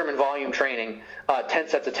 German volume training, 10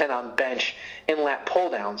 sets of 10 on bench and lat pull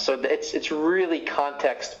down. So it's really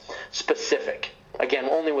context specific. Again,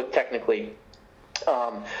 only with technically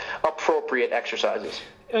appropriate exercises.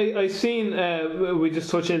 I've seen, we just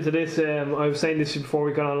touched into this, I was saying this before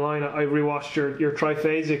we got online, I rewatched your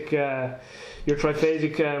triphasic your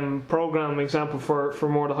triphasic program example for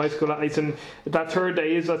more of the high school athletes, and that third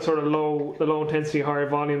day is that sort of low intensity, higher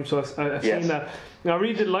volume. So I've seen that. Now, I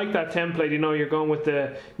really did like that template. You're going with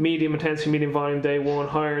the medium intensity, medium volume day 1,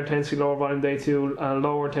 higher intensity, lower volume day 2,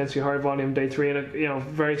 lower intensity, higher volume day 3, and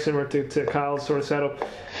very similar to Cal's sort of setup.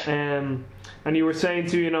 And you were saying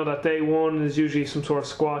too, that day 1 is usually some sort of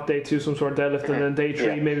squat, day 2 some sort of deadlift, and then day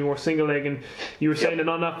 3 maybe more single leg. And you were saying that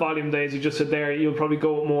on that volume days, you just said there, you'll probably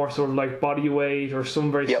go with more sort of like body weight or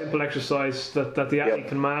some very simple exercise that the athlete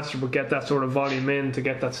can master, but get that sort of volume in to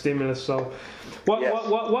get that stimulus. So, what was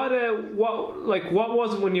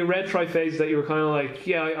it when you read Triphase that you were kind of like,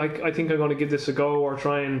 I think I'm going to give this a go, or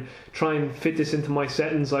try and fit this into my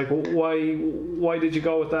settings? Like, why did you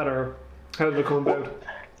go with that, or how did it come about?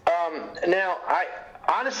 Now,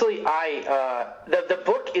 the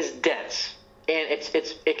book is dense, and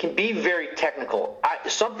it can be very technical.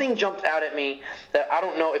 Something jumped out at me that I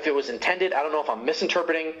don't know if it was intended. I don't know if I'm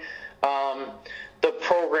misinterpreting the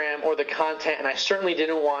program or the content, and I certainly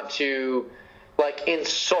didn't want to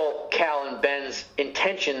insult Cal and Ben's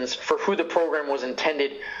intentions for who the program was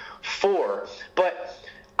intended for. But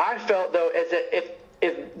I felt, though, as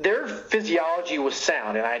if their physiology was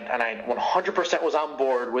sound, and I 100% was on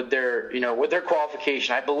board with their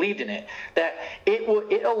qualification, I believed in it, that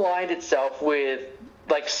it aligned itself with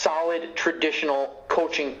solid traditional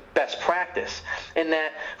coaching best practice, and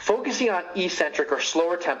that focusing on eccentric or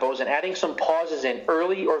slower tempos and adding some pauses in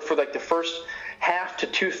early or for the first half to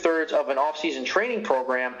 2/3 of an off-season training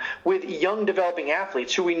program with young developing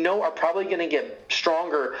athletes who we know are probably going to get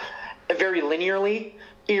stronger very linearly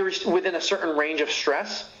within a certain range of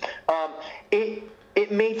stress.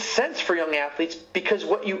 It made sense for young athletes, because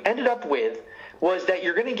what you ended up with was that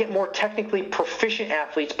you're going to get more technically proficient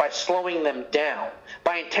athletes by slowing them down.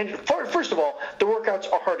 First of all, the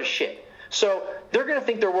workouts are hard as shit. So they're going to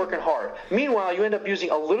think they're working hard. Meanwhile, you end up using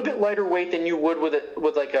a little bit lighter weight than you would with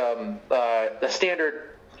a standard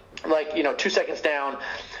 2 seconds down,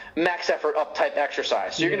 max effort up type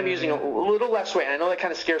exercise. So you're going to be using a little less weight. And I know that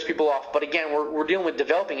kind of scares people off, but again, we're dealing with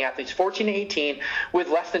developing athletes, 14 to 18, with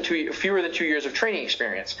fewer than 2 years of training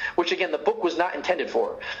experience, which again the book was not intended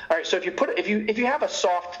for. All right, so if you have a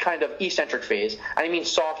soft kind of eccentric phase, and I mean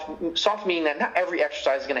soft meaning that not every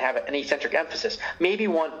exercise is going to have an eccentric emphasis. Maybe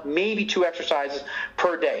 1, maybe 2 exercises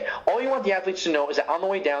per day. All you want the athletes to know is that on the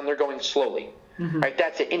way down they're going slowly. Right,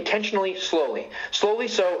 that's it. Intentionally, slowly,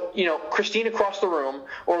 so Christine across the room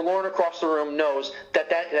or Lauren across the room knows that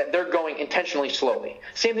they're going intentionally slowly.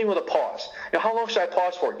 Same thing with a pause. How long should I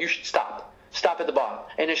pause for? You should stop at the bottom,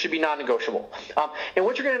 and it should be non-negotiable. And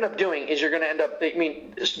what you're going to end up doing is you're going to end up,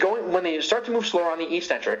 going when they start to move slower on the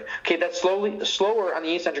eccentric. Okay, that slower on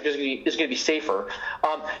the eccentric is going to be safer.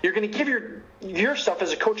 You're going to give yourself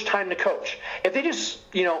as a coach time to coach. If they just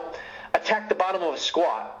attack the bottom of a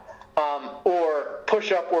squat, or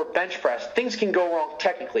push up or bench press, things can go wrong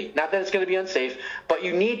technically. Not that it's going to be unsafe, but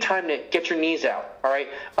you need time to get your knees out, all right?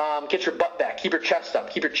 Get your butt back, keep your chest up,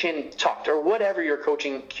 keep your chin tucked, or whatever your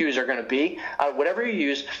coaching cues are going to be. Whatever you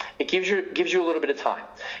use, it gives you a little bit of time.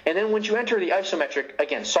 And then once you enter the isometric,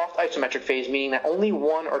 again, soft isometric phase, meaning that only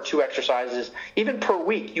 1 or 2 exercises, even per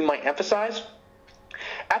week, you might emphasize.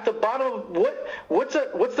 At the bottom, what's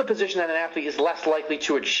the position that an athlete is less likely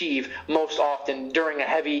to achieve most often during a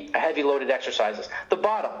heavy loaded exercises? The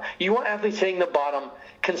bottom. You want athletes hitting the bottom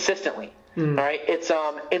consistently. All right. It's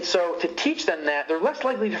and so to teach them that, they're less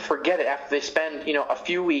likely to forget it after they spend a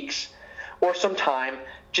few weeks or some time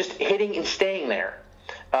just hitting and staying there.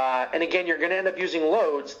 And again, you're going to end up using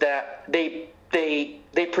loads that they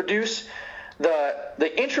produce the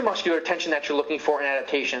intramuscular tension that you're looking for in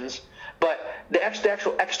adaptations. But the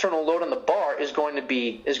actual external load on the bar is going to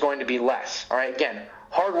be less. All right. Again,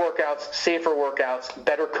 hard workouts, safer workouts,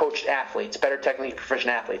 better coached athletes, better technically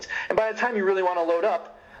proficient athletes. And by the time you really want to load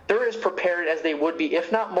up, they're as prepared as they would be,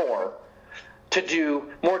 if not more, to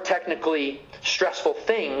do more technically stressful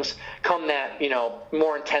things come that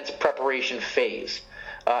more intense preparation phase.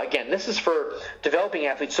 Again, this is for developing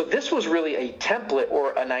athletes. So this was really a template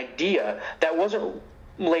or an idea that wasn't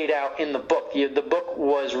laid out in the book. The book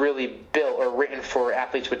was really built or written for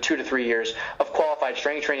athletes with 2 to 3 years of qualified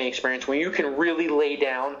strength training experience, where you can really lay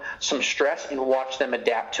down some stress and watch them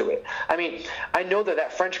adapt to it. I mean, I know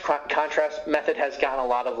that French contrast method has gotten a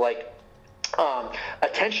lot of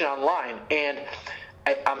attention online, and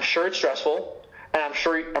I'm sure it's stressful, and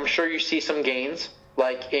I'm sure you see some gains.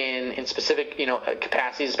 In specific,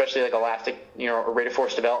 capacities, especially elastic, or rate of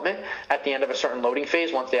force development at the end of a certain loading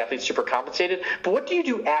phase once the athlete's super compensated. But what do you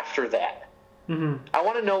do after that? I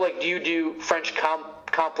want to know, do you do French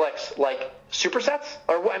complex, supersets,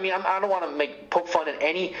 or I mean, I don't want to poke fun at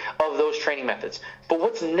any of those training methods. But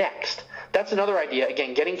what's next? That's another idea.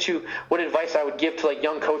 Again, getting to what advice I would give to like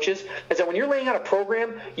young coaches is that when you're laying out a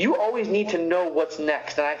program, you always need to know what's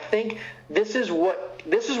next. And I think this is what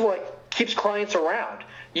keeps clients around.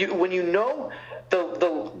 When you know it's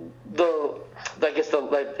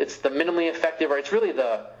the minimally effective, or it's really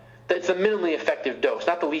it's the minimally effective dose,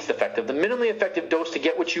 not the least effective. The minimally effective dose to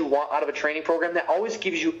get what you want out of a training program that always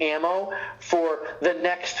gives you ammo for the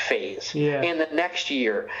next phase and the next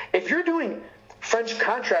year. If you're doing French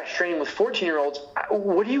contrast training with 14-year-olds,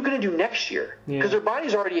 what are you going to do next year? Because their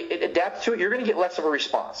body's already adapted to it. You're going to get less of a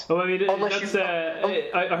response. Well, I mean, I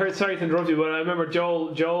heard. Sorry to interrupt you, but I remember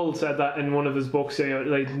Joel said that in one of his books.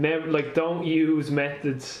 Don't use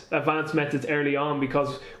advanced methods early on,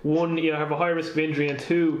 because one, you have a high risk of injury, and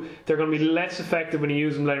two, they're going to be less effective when you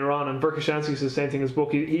use them later on. And Verkhoshansky says the same thing in his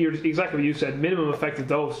book. He exactly what you said. Minimum effective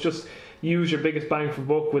dose. Just use your biggest bang for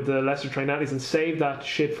buck with the lesser trained athletes and save that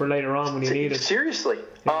shit for later on when you need it. Seriously.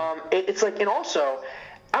 It's like, and also,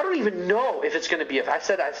 I don't even know if it's going to be, I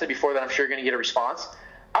said before that I'm sure you're going to get a response.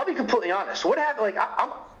 I'll be completely honest. What happened, like,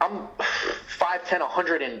 I'm 5'10",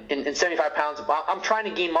 175 pounds. I'm trying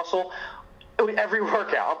to gain muscle with every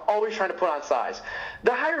workout. I'm always trying to put on size.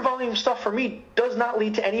 The higher volume stuff for me does not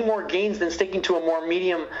lead to any more gains than sticking to a more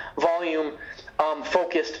medium volume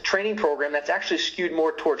focused training program that's actually skewed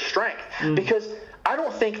more towards strength. Because I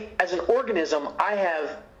don't think as an organism I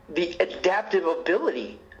have the adaptive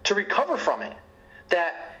ability to recover from it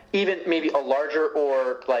that even maybe a larger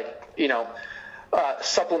or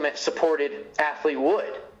supplement supported athlete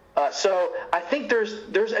would. So I think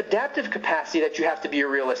there's adaptive capacity that you have to be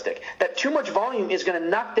realistic. That too much volume is going to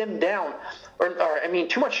knock them down,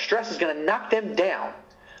 too much stress is going to knock them down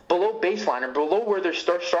below baseline or below where their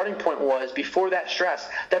starting point was before that stress,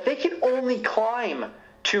 that they can only climb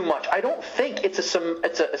too much. I don't think it's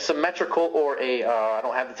a symmetrical or I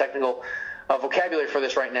don't have the technical vocabulary for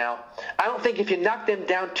this right now. I don't think if you knock them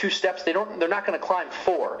down 2 steps, they're not going to climb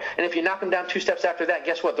 4. And if you knock them down 2 steps after that,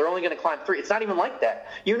 guess what? They're only going to climb 3. It's not even like that.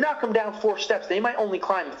 You knock them down 4 steps, they might only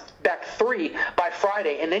climb back 3 by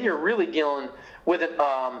Friday, and then you're really dealing with an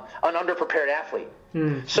underprepared athlete.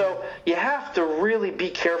 So you have to really be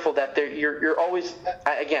careful that you're always,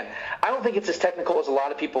 again, I don't think it's as technical as a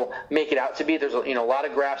lot of people make it out to be. There's a lot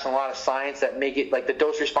of graphs and a lot of science that make it like the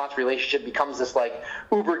dose-response relationship becomes this like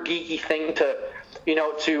uber geeky thing to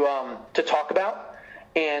talk about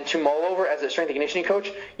and to mull over as a strength and conditioning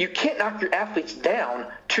coach. You can't knock your athletes down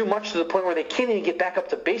too much to the point where they can't even get back up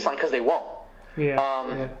to baseline, because they won't.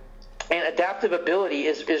 And adaptive ability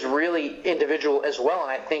is really individual as well,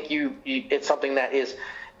 and I think it's something that is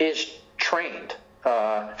trained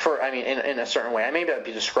in a certain way. I may not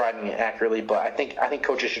be describing it accurately, but I think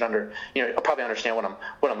coaches should probably understand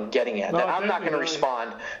what I'm getting at. No, that I'm not going to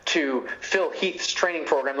respond to Phil Heath's training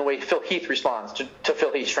program the way Phil Heath responds to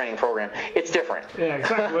Phil Heath's training program. It's different. Yeah,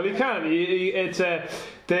 exactly. Well, you can. It's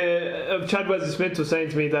Chad Wesley Smith was saying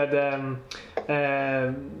to me that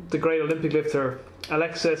the great Olympic lifter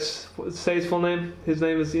Alexis, say his full name. His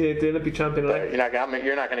name is the Olympic champion. You're not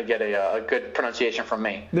going to get a good pronunciation from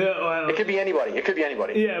me. It could be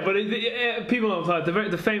anybody. Yeah, but people don't thought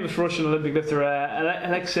the famous Russian Olympic lifter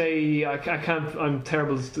Alexei. I'm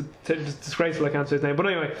terrible. It's disgraceful. I can't say his name. But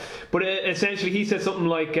anyway, essentially he said something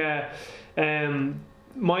like.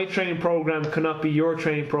 My training program cannot be your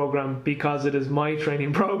training program because it is my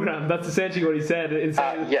training program. That's essentially what he said.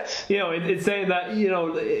 Yes. It's saying that,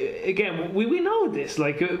 again, we know this.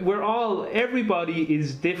 Like, everybody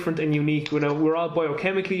is different and unique. We're all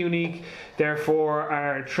biochemically unique. Therefore,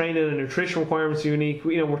 our training and nutrition requirements are unique.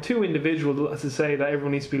 We're too individual to say that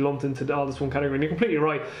everyone needs to be lumped into all this one category. And you're completely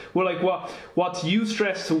right. Well, like what's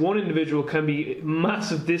eustress to one individual can be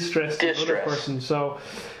massive distress to another person. So,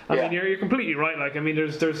 I mean, you're completely right. Like, I mean,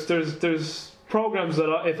 there's programs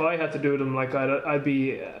that if I had to do them, like I'd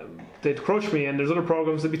be they'd crush me, and there's other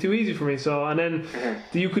programs that'd be too easy for me. So, and then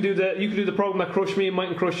you could do the program that crushed me, it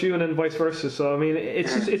mightn't crush you, and then vice versa. So, I mean,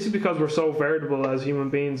 it's just because we're so variable as human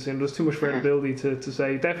beings, and there's too much variability to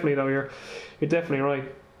say. Definitely, though, you're definitely right.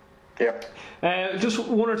 Yeah. Just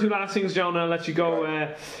one or two last things, John, and I'll let you go.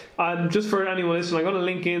 And just for anyone listening, I'm going to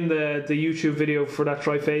link in the YouTube video for that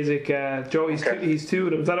triphasic. Joe, he's two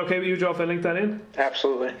of them. Is that okay with you, Joe, if I link that in?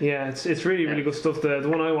 Absolutely. Yeah, it's really, really good stuff. The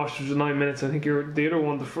one I watched was 9 minutes. I think the other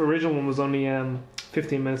one, the original one, was only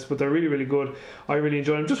 15 minutes, but they're really, really good. I really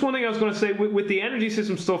enjoyed them. Just one thing I was going to say, with the energy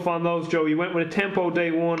system stuff on those, Joe, you went with a tempo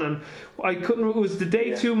day 1, and was the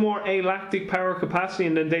day 2 more alactic power capacity,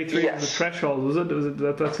 and then day 3 was the threshold, was it?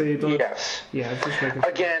 That's how you done it? Yes. Yeah, it's just making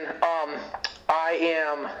Again,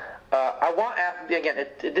 I want again.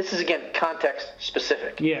 This is again context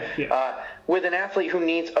specific. Yeah. With an athlete who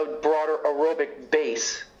needs a broader aerobic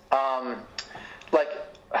base, like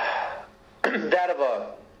that of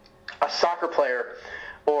a soccer player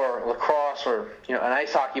or lacrosse or an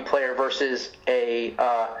ice hockey player versus a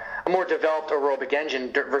more developed aerobic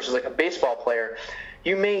engine versus like a baseball player,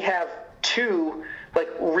 you may have two like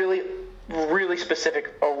really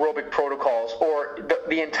specific aerobic protocols, or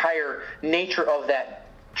the entire nature of that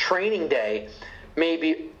training day may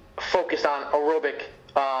be focused on aerobic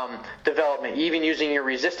development, even using your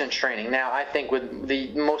resistance training. Now, I think with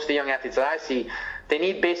most of the young athletes that I see, they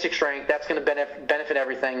need basic strength. That's going to benefit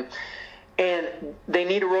everything. And they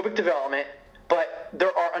need aerobic development, but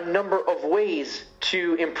there are a number of ways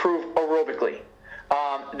to improve aerobically.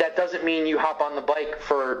 That doesn't mean you hop on the bike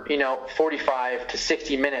for 45 to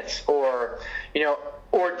 60 minutes, or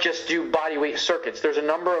just do body weight circuits. There's a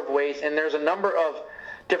number of ways, and there's a number of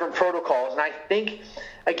different protocols. And I think,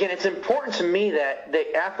 again, it's important to me that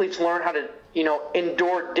the athletes learn how to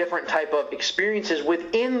endure different type of experiences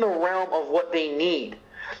within the realm of what they need.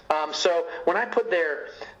 So when I put their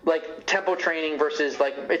like tempo training versus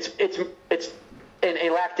like it's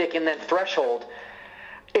an lactic and then threshold,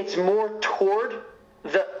 it's more toward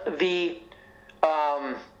the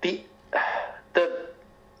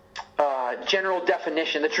general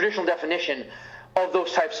definition, the traditional definition of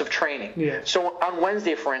those types of training. Yeah. So on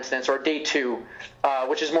Wednesday, for instance, or day 2,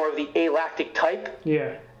 which is more of the alactic type.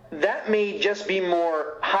 Yeah. That may just be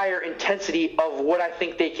more higher intensity of what I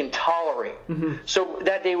think they can tolerate. Mm-hmm. So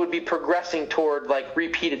that day would be progressing toward like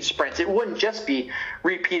repeated sprints. It wouldn't just be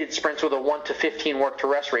repeated sprints with a 1 to 15 work to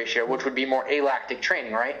rest ratio, which would be more alactic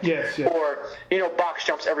training, right? Yes. Or box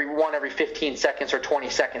jumps every 15 seconds or 20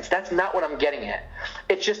 seconds. That's not what I'm getting at.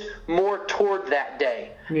 It's just more toward that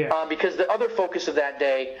day. Yeah. Because the other focus of that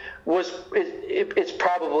day it's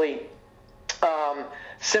probably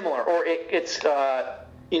similar, or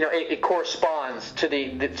it corresponds to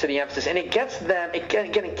the emphasis, and it gives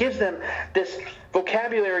them this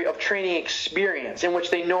vocabulary of training experience in which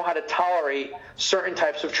they know how to tolerate certain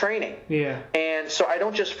types of training. Yeah. And so I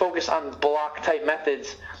don't just focus on block type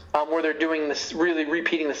methods where they're doing this, really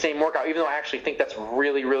repeating the same workout, even though I actually think that's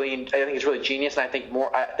really it's really genius, and I think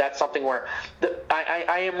that's something where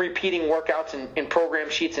I am repeating workouts in program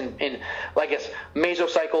sheets and I guess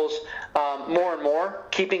mesocycles more and more,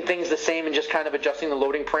 keeping things the same and just kind of adjusting the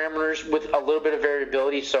loading parameters with a little bit of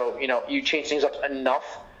variability. So you change things up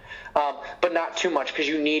enough, but not too much, because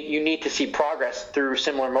you need to see progress through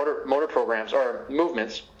similar motor programs or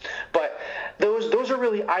movements. But those are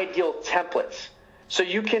really ideal templates. So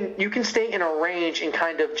you can stay in a range and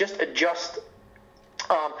kind of just adjust,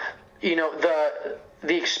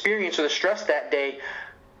 the experience or the stress that day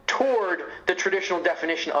toward the traditional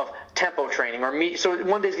definition of tempo training. So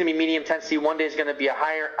one day is going to be medium intensity, one day is going to be a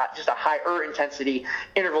higher intensity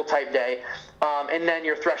interval type day, and then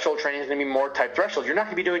your threshold training is going to be more type threshold. You're not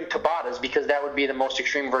going to be doing Tabatas, because that would be the most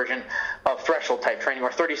extreme version of threshold type training,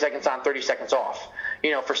 or 30 seconds on, 30 seconds off,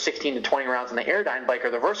 for 16 to 20 rounds on the Airdyne bike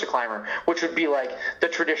or the VersaClimber, which would be like the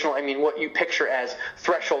traditional, what you picture as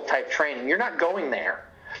threshold type training. You're not going there.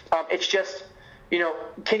 It's just,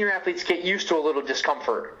 can your athletes get used to a little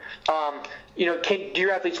discomfort? Do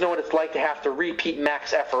your athletes know what it's like to have to repeat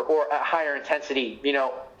max effort or a higher intensity,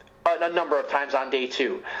 a number of times on day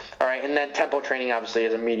 2? All right, and then tempo training obviously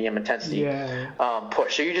is a medium intensity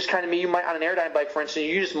push. So you just kind of, you might on an Airdyne bike, for instance,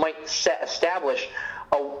 you just might establish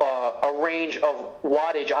a range of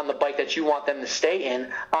wattage on the bike that you want them to stay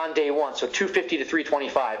in on day 1, so 250 to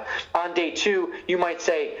 325. On day 2, you might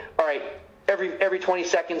say, all right, every 20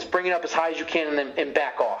 seconds, bring it up as high as you can and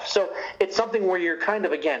back off. So it's something where you're kind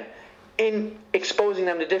of, again, in exposing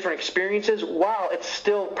them to different experiences while it's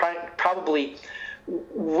still probably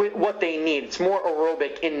what they need. It's more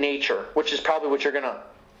aerobic in nature, which is probably what you're going to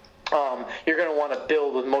want to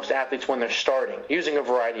build with most athletes when they're starting, using a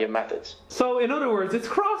variety of methods. So, in other words, it's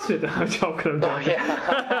CrossFit. I'm joking. Oh,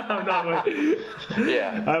 yeah. I'm not.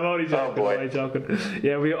 Yeah. I'm only joking. Oh, boy. I'm only joking.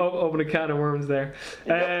 Yeah, we opened a can of worms there.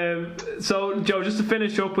 Yep. So, Joe, just to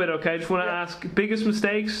finish up with, I just want to ask biggest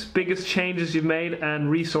mistakes, biggest changes you've made, and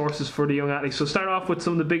resources for the young athletes. So, start off with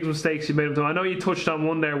some of the biggest mistakes you've made. I know you touched on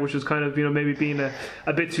one there, which was kind of, maybe being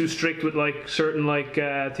a bit too strict with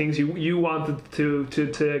certain things you wanted to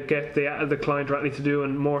get the client or athlete to do,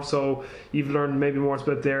 and more so you've learned maybe more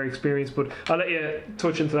about their experience. But I'll let you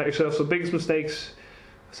touch into that yourself. So biggest mistakes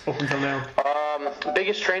up until now.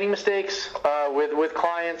 Biggest training mistakes with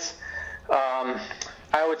clients.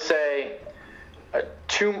 I would say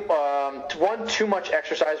too much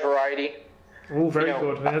exercise variety. Oh, very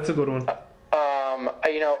good. That's a good one. I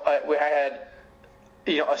had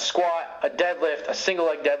a squat, a deadlift, a single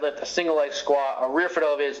leg deadlift, a single leg squat, a rear foot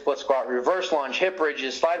elevated split squat, reverse lunge, hip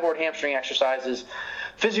bridges, slide board hamstring exercises,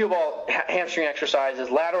 physio ball hamstring exercises,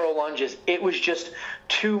 lateral lunges. It was just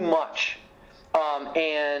too much.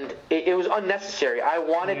 And it was unnecessary. I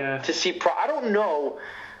wanted to see I don't know.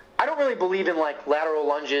 I don't really believe in like lateral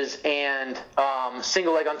lunges and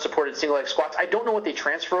single leg unsupported single leg squats. I don't know what they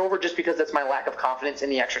transfer over just because that's my lack of confidence in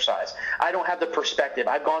the exercise. I don't have the perspective.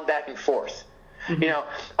 I've gone back and forth.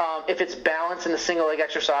 Mm-hmm. If it's balance in the single leg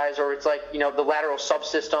exercise or it's like, the lateral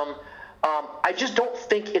subsystem, I just don't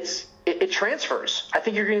think it transfers. I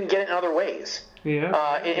think you're going to get it in other ways.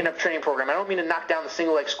 Yeah. In a training program. I don't mean to knock down the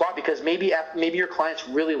single leg squat because maybe your clients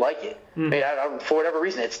really like it. For whatever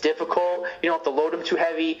reason. It's difficult. You don't have to load them too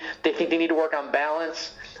heavy. They think they need to work on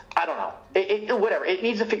balance. I don't know. Whatever. It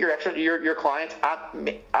needs to fit your clients.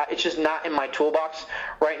 It's just not in my toolbox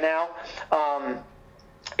right now.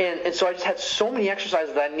 And so I just had so many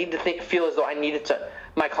exercises that I need to feel as though I needed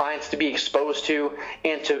my clients to be exposed to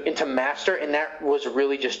and to master, and that was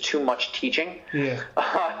really just too much teaching. Yeah.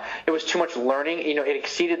 It was too much learning. It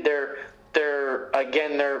exceeded their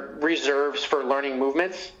reserves for learning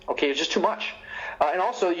movements. Okay, it was just too much. And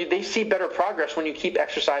also, they see better progress when you keep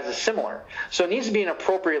exercises similar. So it needs to be an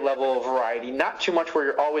appropriate level of variety, not too much where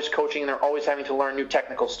you're always coaching and they're always having to learn new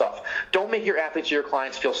technical stuff. Don't make your athletes or your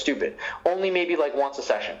clients feel stupid. Only maybe like once a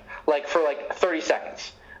session, like for like 30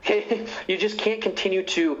 seconds. Okay? You just can't continue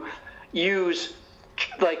to use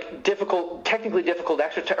like technically difficult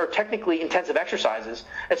exercise or technically intensive exercises,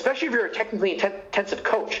 especially if you're a technically intensive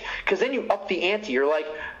coach, because then you up the ante. You're like,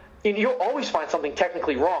 you'll always find something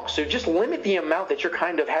technically wrong. So just limit the amount that you're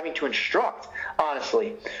kind of having to instruct,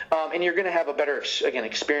 honestly. And you're going to have a better,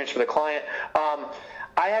 experience for the client.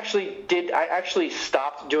 I actually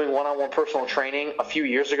stopped doing one-on-one personal training a few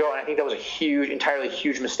years ago, and I think that was entirely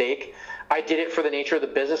huge mistake. I did it for the nature of the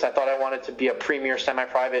business. I thought I wanted to be a premier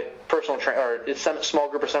semi-private personal trainer or small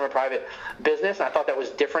group or semi-private business, and I thought that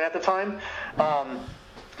was different at the time.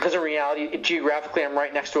 Because in reality, geographically, I'm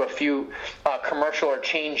right next to a few commercial or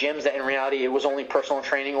chain gyms that in reality it was only personal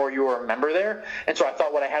training or you were a member there. And so I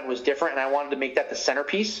thought what I had was different, and I wanted to make that the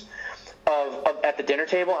centerpiece of at the dinner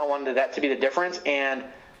table. I wanted that to be the difference. And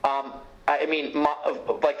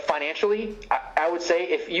financially, I would say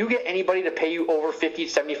if you get anybody to pay you over $50,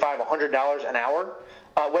 $75, $100 an hour,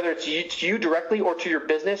 whether it's to you directly or to your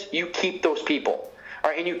business, you keep those people. All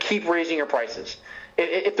right, and you keep raising your prices.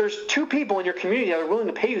 If there's two people in your community that are willing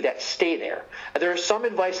to pay you that, stay there. There is some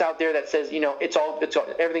advice out there that says,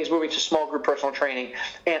 everything's moving to small group personal training.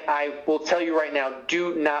 And I will tell you right now,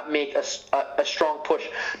 do not make a strong push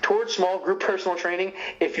towards small group personal training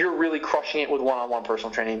if you're really crushing it with one-on-one personal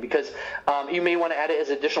training, because you may want to add it as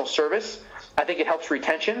additional service. I think it helps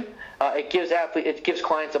retention. It gives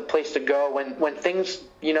clients a place to go when things,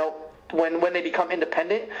 when they become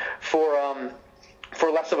independent for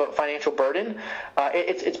less of a financial burden.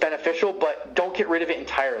 It's beneficial, but don't get rid of it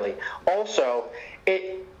entirely. Also,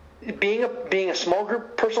 being a small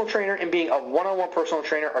group personal trainer and being a one-on-one personal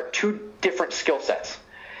trainer are two different skill sets,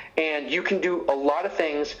 and you can do a lot of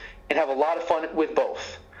things and have a lot of fun with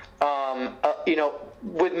both.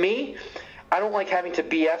 With me, I don't like having to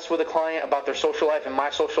BS with a client about their social life and my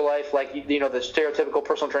social life, like the stereotypical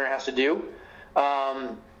personal trainer has to do.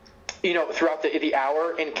 Throughout the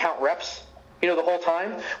hour and count reps. The whole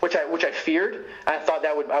time, which I feared. I thought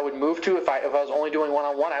I would move to if I was only doing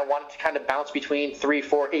one-on-one. I wanted to kind of bounce between 3,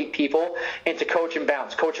 4, 8 people and to coach and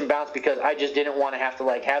bounce because I just didn't want to have to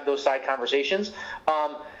have those side conversations.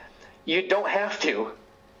 You don't have to,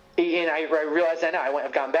 and I realize that now.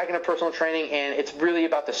 I've gotten back into personal training, and it's really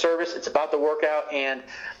about the service. It's about the workout, and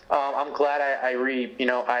I'm glad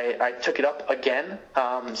I took it up again.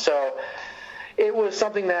 So. It was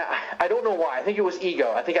something that I don't know why. I think it was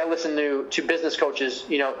ego. I think I listened to business coaches,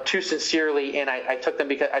 too sincerely, and I took them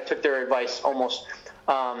because I took their advice almost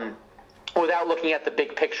without looking at the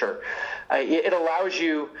big picture. It allows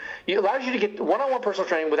you to get one-on-one personal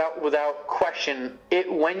training without question.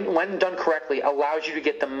 It when done correctly allows you to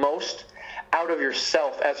get the most out of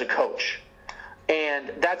yourself as a coach,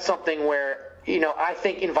 and that's something where I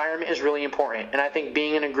think environment is really important, and I think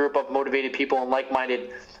being in a group of motivated people and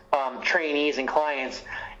like-minded trainees and clients,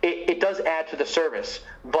 it does add to the service,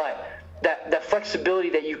 but that flexibility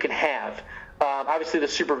that you can have, obviously the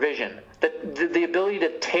supervision, the ability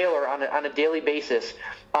to tailor on a daily basis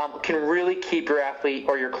can really keep your athlete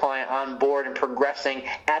or your client on board and progressing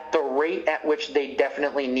at the rate at which they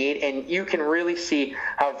definitely need, and you can really see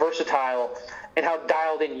how versatile and how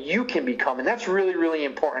dialed in you can become, and that's really, really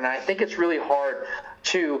important. And I think it's really hard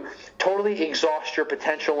to totally exhaust your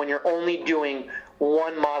potential when you're only doing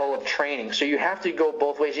one model of training. So you have to go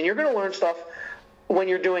both ways, and you're going to learn stuff when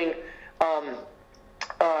you're doing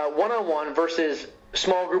one-on-one versus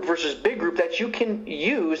small group versus big group that you can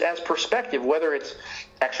use as perspective, whether it's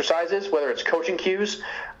exercises, whether it's coaching cues,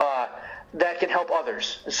 that can help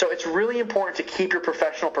others. So it's really important to keep your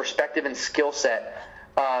professional perspective and skill set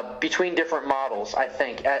between different models, I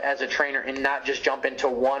think, as a trainer, and not just jump into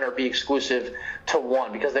one or be exclusive to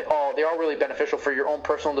one, because they all really beneficial for your own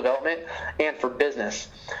personal development and for business.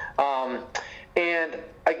 And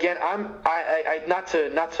again, I not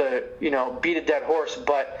to beat a dead horse,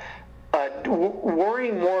 but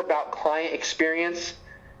worrying more about client experience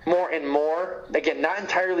more and more. Again, not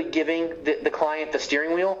entirely giving the client the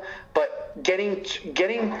steering wheel, but getting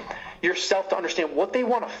yourself to understand what they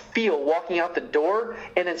want to feel walking out the door,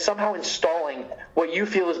 and then somehow installing what you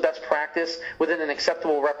feel is best practice within an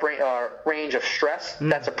acceptable range of stress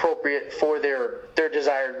that's appropriate for their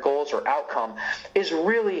desired goals or outcome is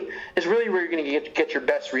really where you're going to get your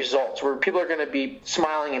best results, where people are going to be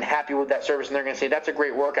smiling and happy with that service, and they're going to say, that's a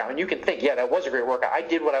great workout. And you can think, yeah, that was a great workout. I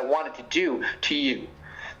did what I wanted to do to you.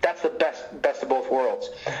 That's the best of both worlds.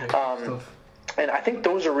 And I think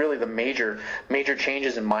those are really the major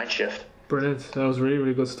changes in mind shift. Brilliant. That was really,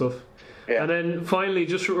 really good stuff. Yeah. And then finally,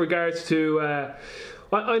 just with regards to,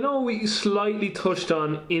 I know we slightly touched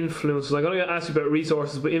on influence. Like, I'm going to ask you about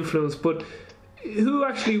resources, but influence. But who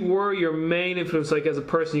actually were your main influence, like, as a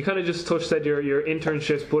person? You kind of just said your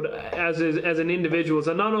internships, but as an individual,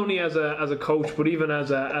 and not only as a coach, but even as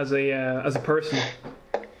a person.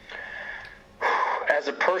 As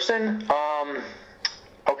a person,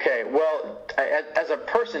 okay. Well, as a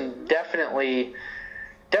person, definitely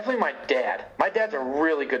my dad. My dad's a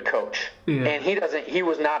really good coach, and he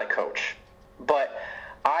was not a coach, but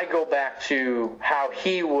I go back to how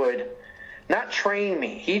he would not train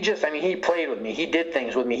me. He played with me. He did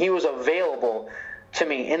things with me. He was available to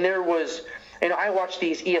me, and there was. I watch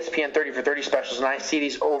these ESPN 30 for 30 specials, and I see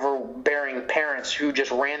these overbearing parents who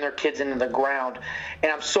just ran their kids into the ground.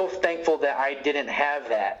 And I'm so thankful that I didn't have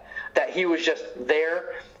that he was just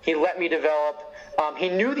there. He let me develop. He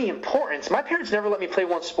knew the importance. My parents never let me play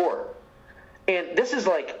one sport. And this is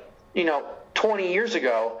 20 years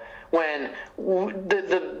ago, when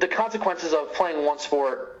the consequences of playing one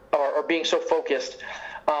sport or being so focused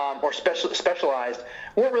or specialized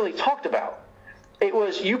weren't really talked about. It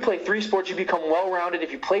was, you play 3 sports, you become well-rounded.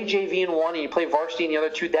 If you play JV in one and you play varsity in the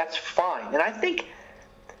other 2, that's fine. And I think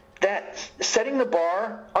that setting the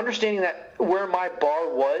bar, understanding that where my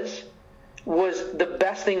bar was the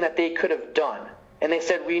best thing that they could have done. And they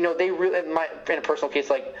said, they really, in a personal case,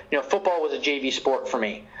 football was a JV sport for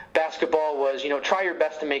me. Basketball was, try your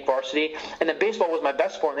best to make varsity. And then baseball was my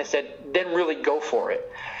best sport. And they said, then really go for it.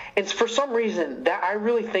 And for some reason, that I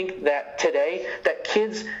really think that today, that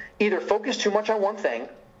kids either focus too much on one thing,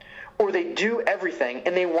 or they do everything,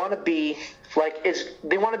 and they want to be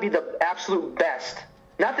the absolute best.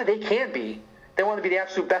 Not that they can't be. They want to be the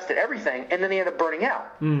absolute best at everything, and then they end up burning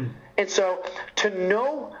out. And so to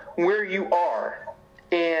know where you are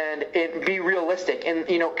and be realistic, and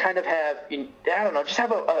kind of have, just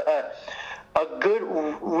have a good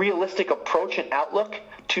realistic approach and outlook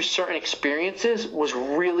to certain experiences was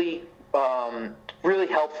really really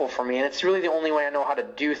helpful for me, and it's really the only way I know how to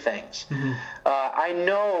do things. I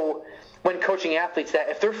know when coaching athletes that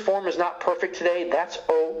if their form is not perfect today, that's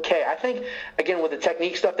okay. I think, again, with the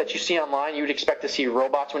technique stuff that you see online, you would expect to see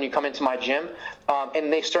robots when you come into my gym,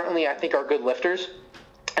 and they certainly, I think, are good lifters,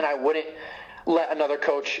 and I wouldn't let another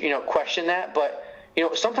coach question that, but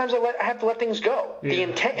sometimes I have to let things go. The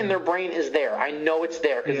intent in their brain is there. I know it's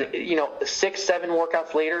there because 6, 7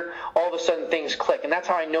 workouts later, all of a sudden things click, and that's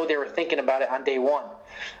how I know they were thinking about it on day one.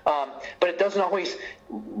 But it doesn't always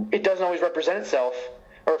represent itself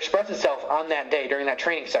or express itself on that day during that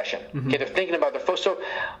training session. Okay, they're thinking about their focus. So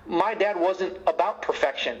my dad wasn't about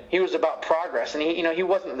perfection. He was about progress, and he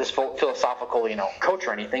wasn't this philosophical coach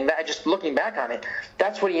or anything. That, just looking back on it,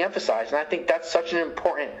 that's what he emphasized, and I think that's such an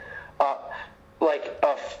important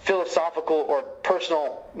a philosophical or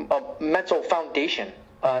personal mental foundation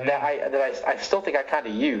that I still think I kind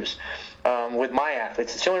of use with my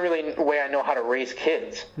athletes. It's the only really way I know how to raise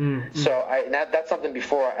kids. So that's something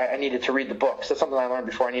before I needed to read the books. That's something I learned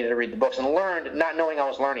before I needed to read the books, and learned not knowing I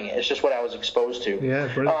was learning it. It's just what I was exposed to.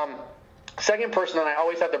 Yeah, brilliant. Second person that I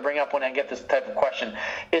always have to bring up when I get this type of question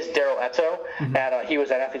is Daryl Etzo. He was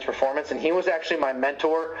at Athletes Performance, and he was actually my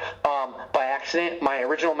mentor by accident. My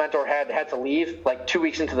original mentor had to leave 2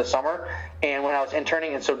 weeks into the summer, and when I was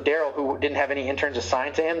interning, and so Daryl, who didn't have any interns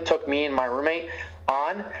assigned to him, took me and my roommate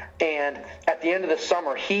on, and at the end of the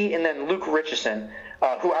summer, he and then Luke Richardson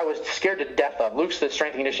who I was scared to death of. Luke's the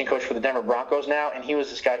strength and conditioning coach for the Denver Broncos now, and he was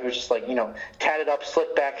this guy who was just like, tatted up,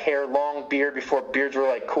 slick back hair, long beard before beards were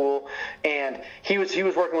like cool, and he was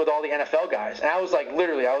working with all the NFL guys, and I was like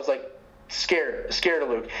scared of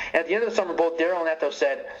Luke. And at the end of the summer, both Daryl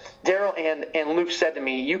and Daryl and Luke said to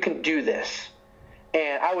me, "You can do this."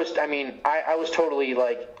 And I was totally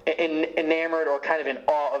like enamored or kind of in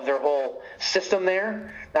awe of their whole system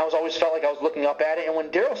there. And I always felt like I was looking up at it. And when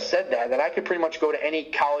Daryl said that I could pretty much go to any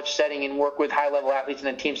college setting and work with high-level athletes in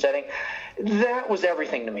a team setting, that was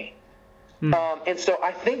everything to me. And so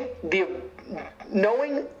I think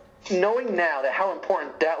knowing now that how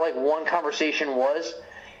important that like one conversation was,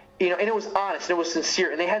 and it was honest, and it was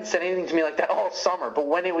sincere, and they hadn't said anything to me like that all summer. But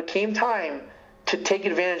when it came time to take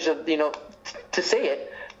advantage of, to say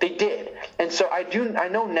it, they did. And so I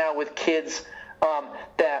know now with kids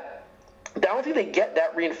that I don't think they get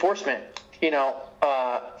that reinforcement,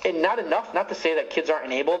 and not enough. Not to say that kids aren't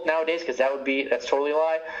enabled nowadays, because that's totally a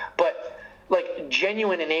lie. But like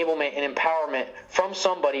genuine enablement and empowerment from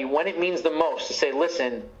somebody when it means the most, to say,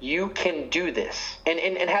 listen, you can do this, and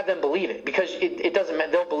have them believe it, because it doesn't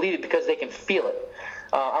matter. They'll believe it because they can feel it.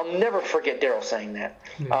 I'll never forget Daryl saying that.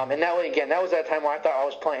 And that was that time where I thought I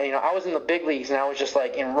was playing, I was in the big leagues, and I was just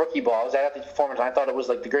like in rookie ball. I was at athlete performance, and I thought it was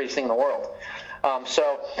like the greatest thing in the world.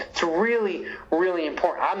 So it's really, really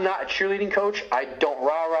important. I'm not a cheerleading coach. I don't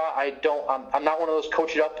rah-rah. I'm not one of those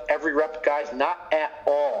coach it up every rep guys, not at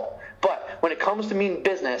all. But when it comes to mean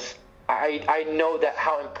business, I know that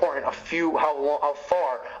how important how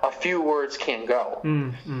far a few words can go.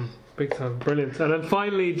 Big time, brilliant. And then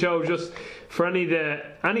finally, Joe, just for any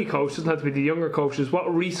coach, doesn't have to be the younger coaches,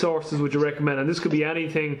 what resources would you recommend? And this could be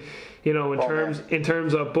anything, in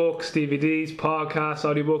terms of books, DVDs, podcasts,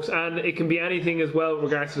 audiobooks, and it can be anything as well with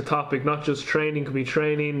regards to the topic, not just training. It could be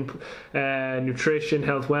training, nutrition,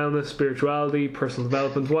 health, wellness, spirituality, personal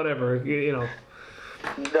development, whatever.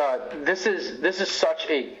 This is such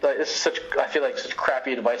I feel like such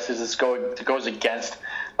crappy advice as this goes against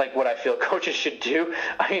like what I feel coaches should do.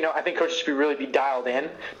 I think coaches should really be dialed in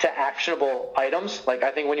to actionable items. Like, I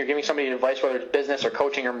think when you're giving somebody advice, whether it's business or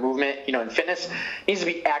coaching or movement, in fitness, it needs to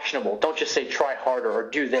be actionable. Don't just say try harder or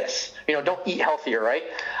do this. Don't eat healthier, right?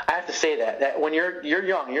 I have to say that when you're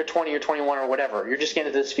young, you're 20, you're 21 or whatever, you're just getting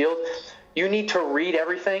into this field, you need to read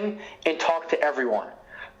everything and talk to everyone.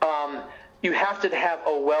 You have to have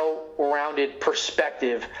a well-rounded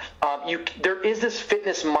perspective. There is this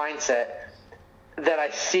fitness mindset that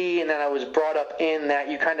I see and that I was brought up in, that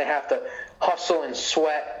you kind of have to hustle and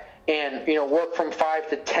sweat and work from 5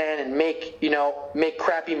 to 10 and make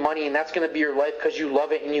crappy money, and that's going to be your life because you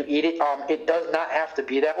love it and you eat it. It does not have to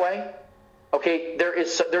be that way. Okay, there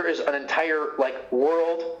is an entire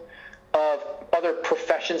world of other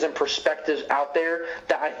professions and perspectives out there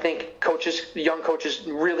that I think young coaches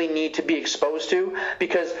really need to be exposed to,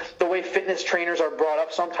 because the way fitness trainers are brought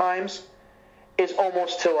up sometimes is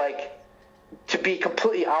almost to be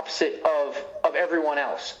completely opposite of everyone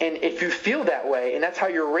else. And if you feel that way, and that's how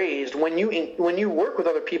you're raised, when you work with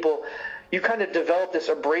other people, you kind of develop this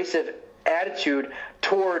abrasive attitude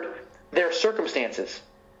toward their circumstances,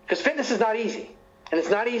 because fitness is not easy, and it's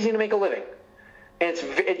not easy to make a living. And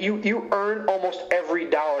you earn almost every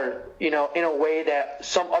dollar, in a way that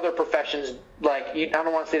some other professions, I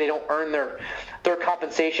don't want to say they don't earn their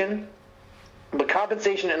compensation, but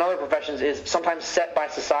compensation in other professions is sometimes set by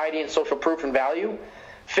society and social proof and value.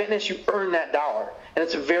 Fitness, you earn that dollar, and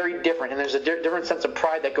it's very different, and there's a different sense of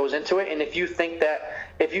pride that goes into it. And if you think that,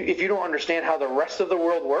 if you don't understand how the rest of the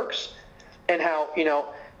world works, and how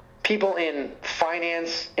people in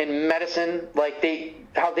finance and medicine,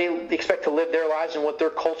 how they expect to live their lives and what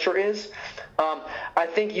their culture is, I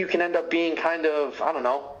think you can end up being kind of, I don't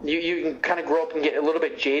know, you can kind of grow up and get a little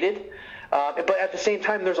bit jaded. But at the same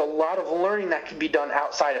time, there's a lot of learning that can be done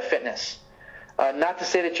outside of fitness. Not to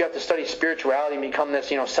say that you have to study spirituality and become this,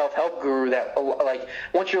 self-help guru that,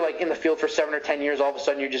 once you're in the field for 7 or 10 years, all of a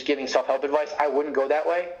sudden you're just giving self-help advice. I wouldn't go that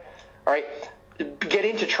way. All right, get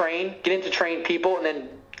into train people, and then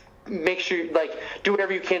make sure do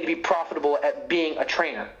whatever you can to be profitable at being a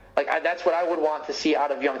trainer. That's what I would want to see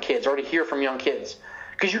out of young kids, or to hear from young kids,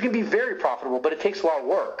 because you can be very profitable, but it takes a lot of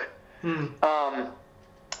work. And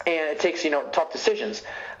it takes tough decisions.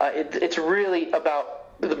 It's really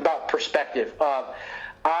about perspective.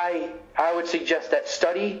 I would suggest that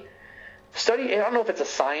study. I don't know if it's a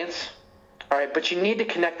science, all right, but you need to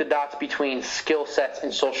connect the dots between skill sets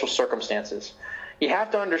and social circumstances. You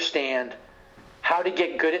have to understand how to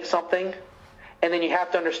get good at something, and then you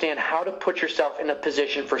have to understand how to put yourself in a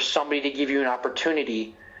position for somebody to give you an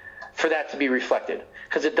opportunity for that to be reflected.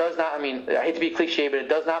 Because it does not, I mean, I hate to be cliche, but it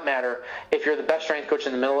does not matter if you're the best strength coach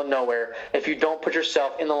in the middle of nowhere, if you don't put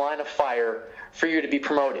yourself in the line of fire for you to be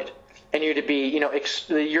promoted and you to be,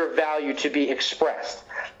 your value to be expressed.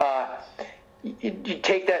 You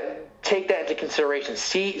take that into consideration.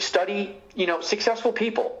 Study, successful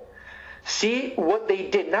people. See what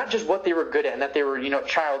they did, not just what they were good at, and that they were,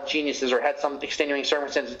 child geniuses or had some extenuating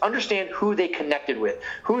circumstances. Understand who they connected with,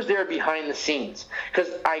 who's there behind the scenes.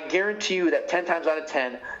 Because I guarantee you that 10 times out of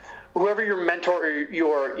 10, whoever your mentor or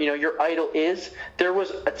your idol is, there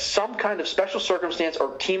was some kind of special circumstance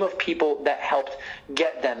or team of people that helped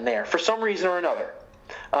get them there for some reason or another.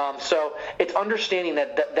 So it's understanding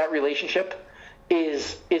that relationship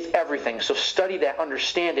is everything. So study that,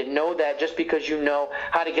 understand it, know that just because you know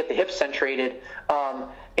how to get the hips centrated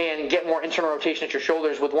and get more internal rotation at your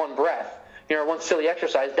shoulders with one breath, one silly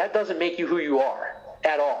exercise, that doesn't make you who you are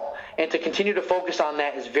at all. And to continue to focus on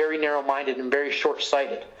that is very narrow-minded and very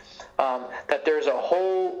short-sighted. That there's a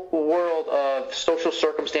whole world of social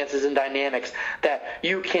circumstances and dynamics that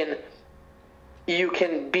you can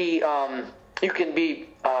be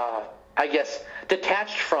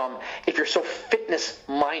detached from if you're so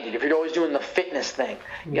fitness-minded, if you're always doing the fitness thing.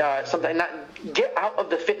 Get out of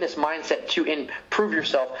the fitness mindset to improve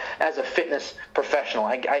yourself as a fitness professional.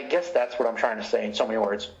 I guess that's what I'm trying to say in so many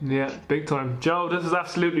words. Yeah, big time. Joe, this is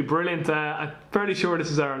absolutely brilliant. I'm fairly sure this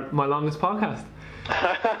is my longest podcast.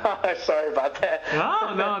 Sorry about that.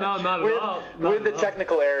 No, not at all. With the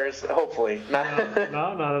technical errors, hopefully. No,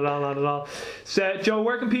 not at all. So, Joe,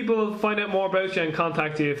 where can people find out more about you and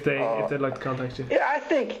contact you if they'd like to contact you? Yeah, I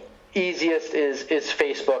think easiest is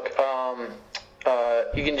Facebook.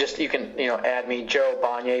 You can add me, Joe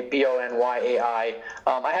Bonyai, Bonyai.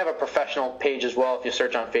 I have a professional page as well. If you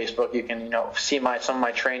search on Facebook, you can see some of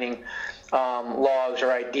my training logs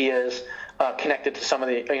or ideas. Connected to some of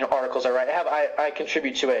the articles I write. I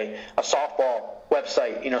contribute to a softball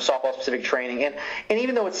website, softball specific training, and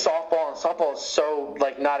even though it's softball and softball is so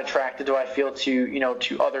not attracted, do I feel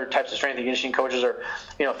to other types of strength and conditioning coaches or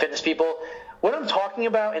fitness people. What I'm talking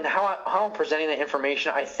about and how I'm presenting the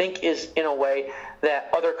information, I think, is in a way that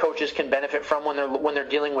other coaches can benefit from when they're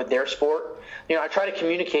dealing with their sport. I try to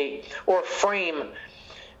communicate or frame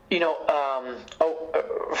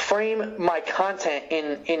my content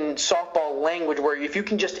in softball language, where if you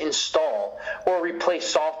can just install or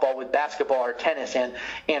replace softball with basketball or tennis and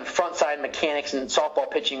frontside mechanics and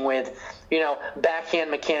softball pitching with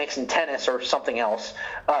backhand mechanics in tennis or something else,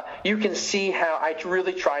 you can see how I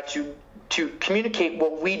really try to communicate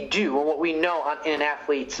what we do and what we know in an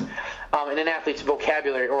athlete's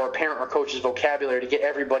vocabulary or a parent or coach's vocabulary to get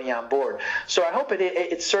everybody on board. So I hope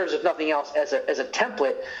it serves, if nothing else, as a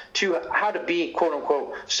template to how to be quote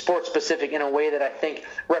unquote sports specific in a way that I think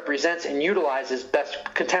represents and utilizes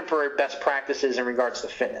contemporary best practices in regards to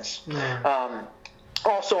fitness. Mm.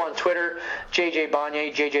 Also on Twitter, JJ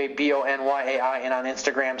Bonyai, JJBonyai, and on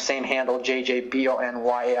Instagram, same handle,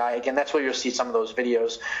 JJBonyai. Again, that's where you'll see some of those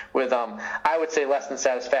videos with, I would say, less than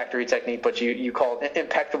satisfactory technique, but you call it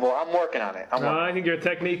impeccable. I'm working on it. I think your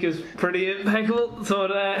technique is pretty impeccable, so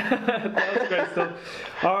that's great stuff.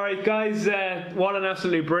 All right, guys, what an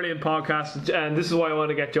absolutely brilliant podcast, and this is why I want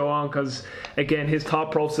to get Joe on, because, again, his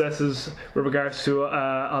thought processes with regards to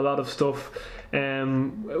a lot of stuff.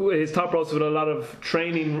 His thought process with a lot of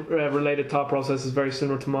training related thought process is very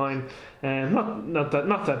similar to mine. Not that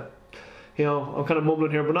I'm kind of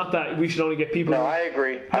mumbling here, but not that we should only get people. No, I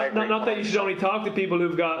agree. Not that you should only talk to people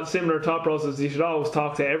who've got similar thought processes. You should always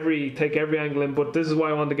talk to take every angle in. But this is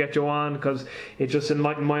why I wanted to get you on, because it just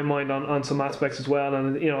enlightened my mind on some aspects as well.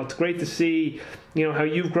 And it's great to see how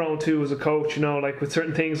you've grown too as a coach. With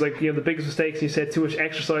certain things, the biggest mistakes you said, too much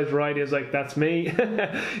exercise variety. Is that's me.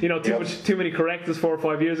 Too many correctives 4 or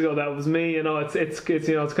 5 years ago. That was me.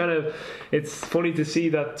 It's funny to see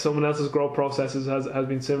that someone else's growth processes has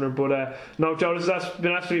been similar. But no, Joe, this has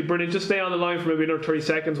been absolutely brilliant. Just stay on the line for maybe another 30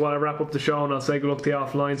 seconds while I wrap up the show, and I'll say good luck to you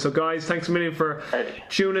offline. So, guys, thanks a million for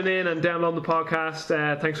tuning in and downloading the podcast.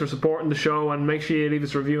 Thanks for supporting the show, and make sure you leave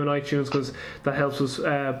us a review on iTunes, because that helps us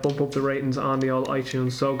bump up the ratings on the old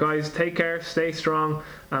iTunes. So, guys, take care, stay strong,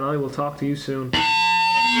 and I will talk to you soon.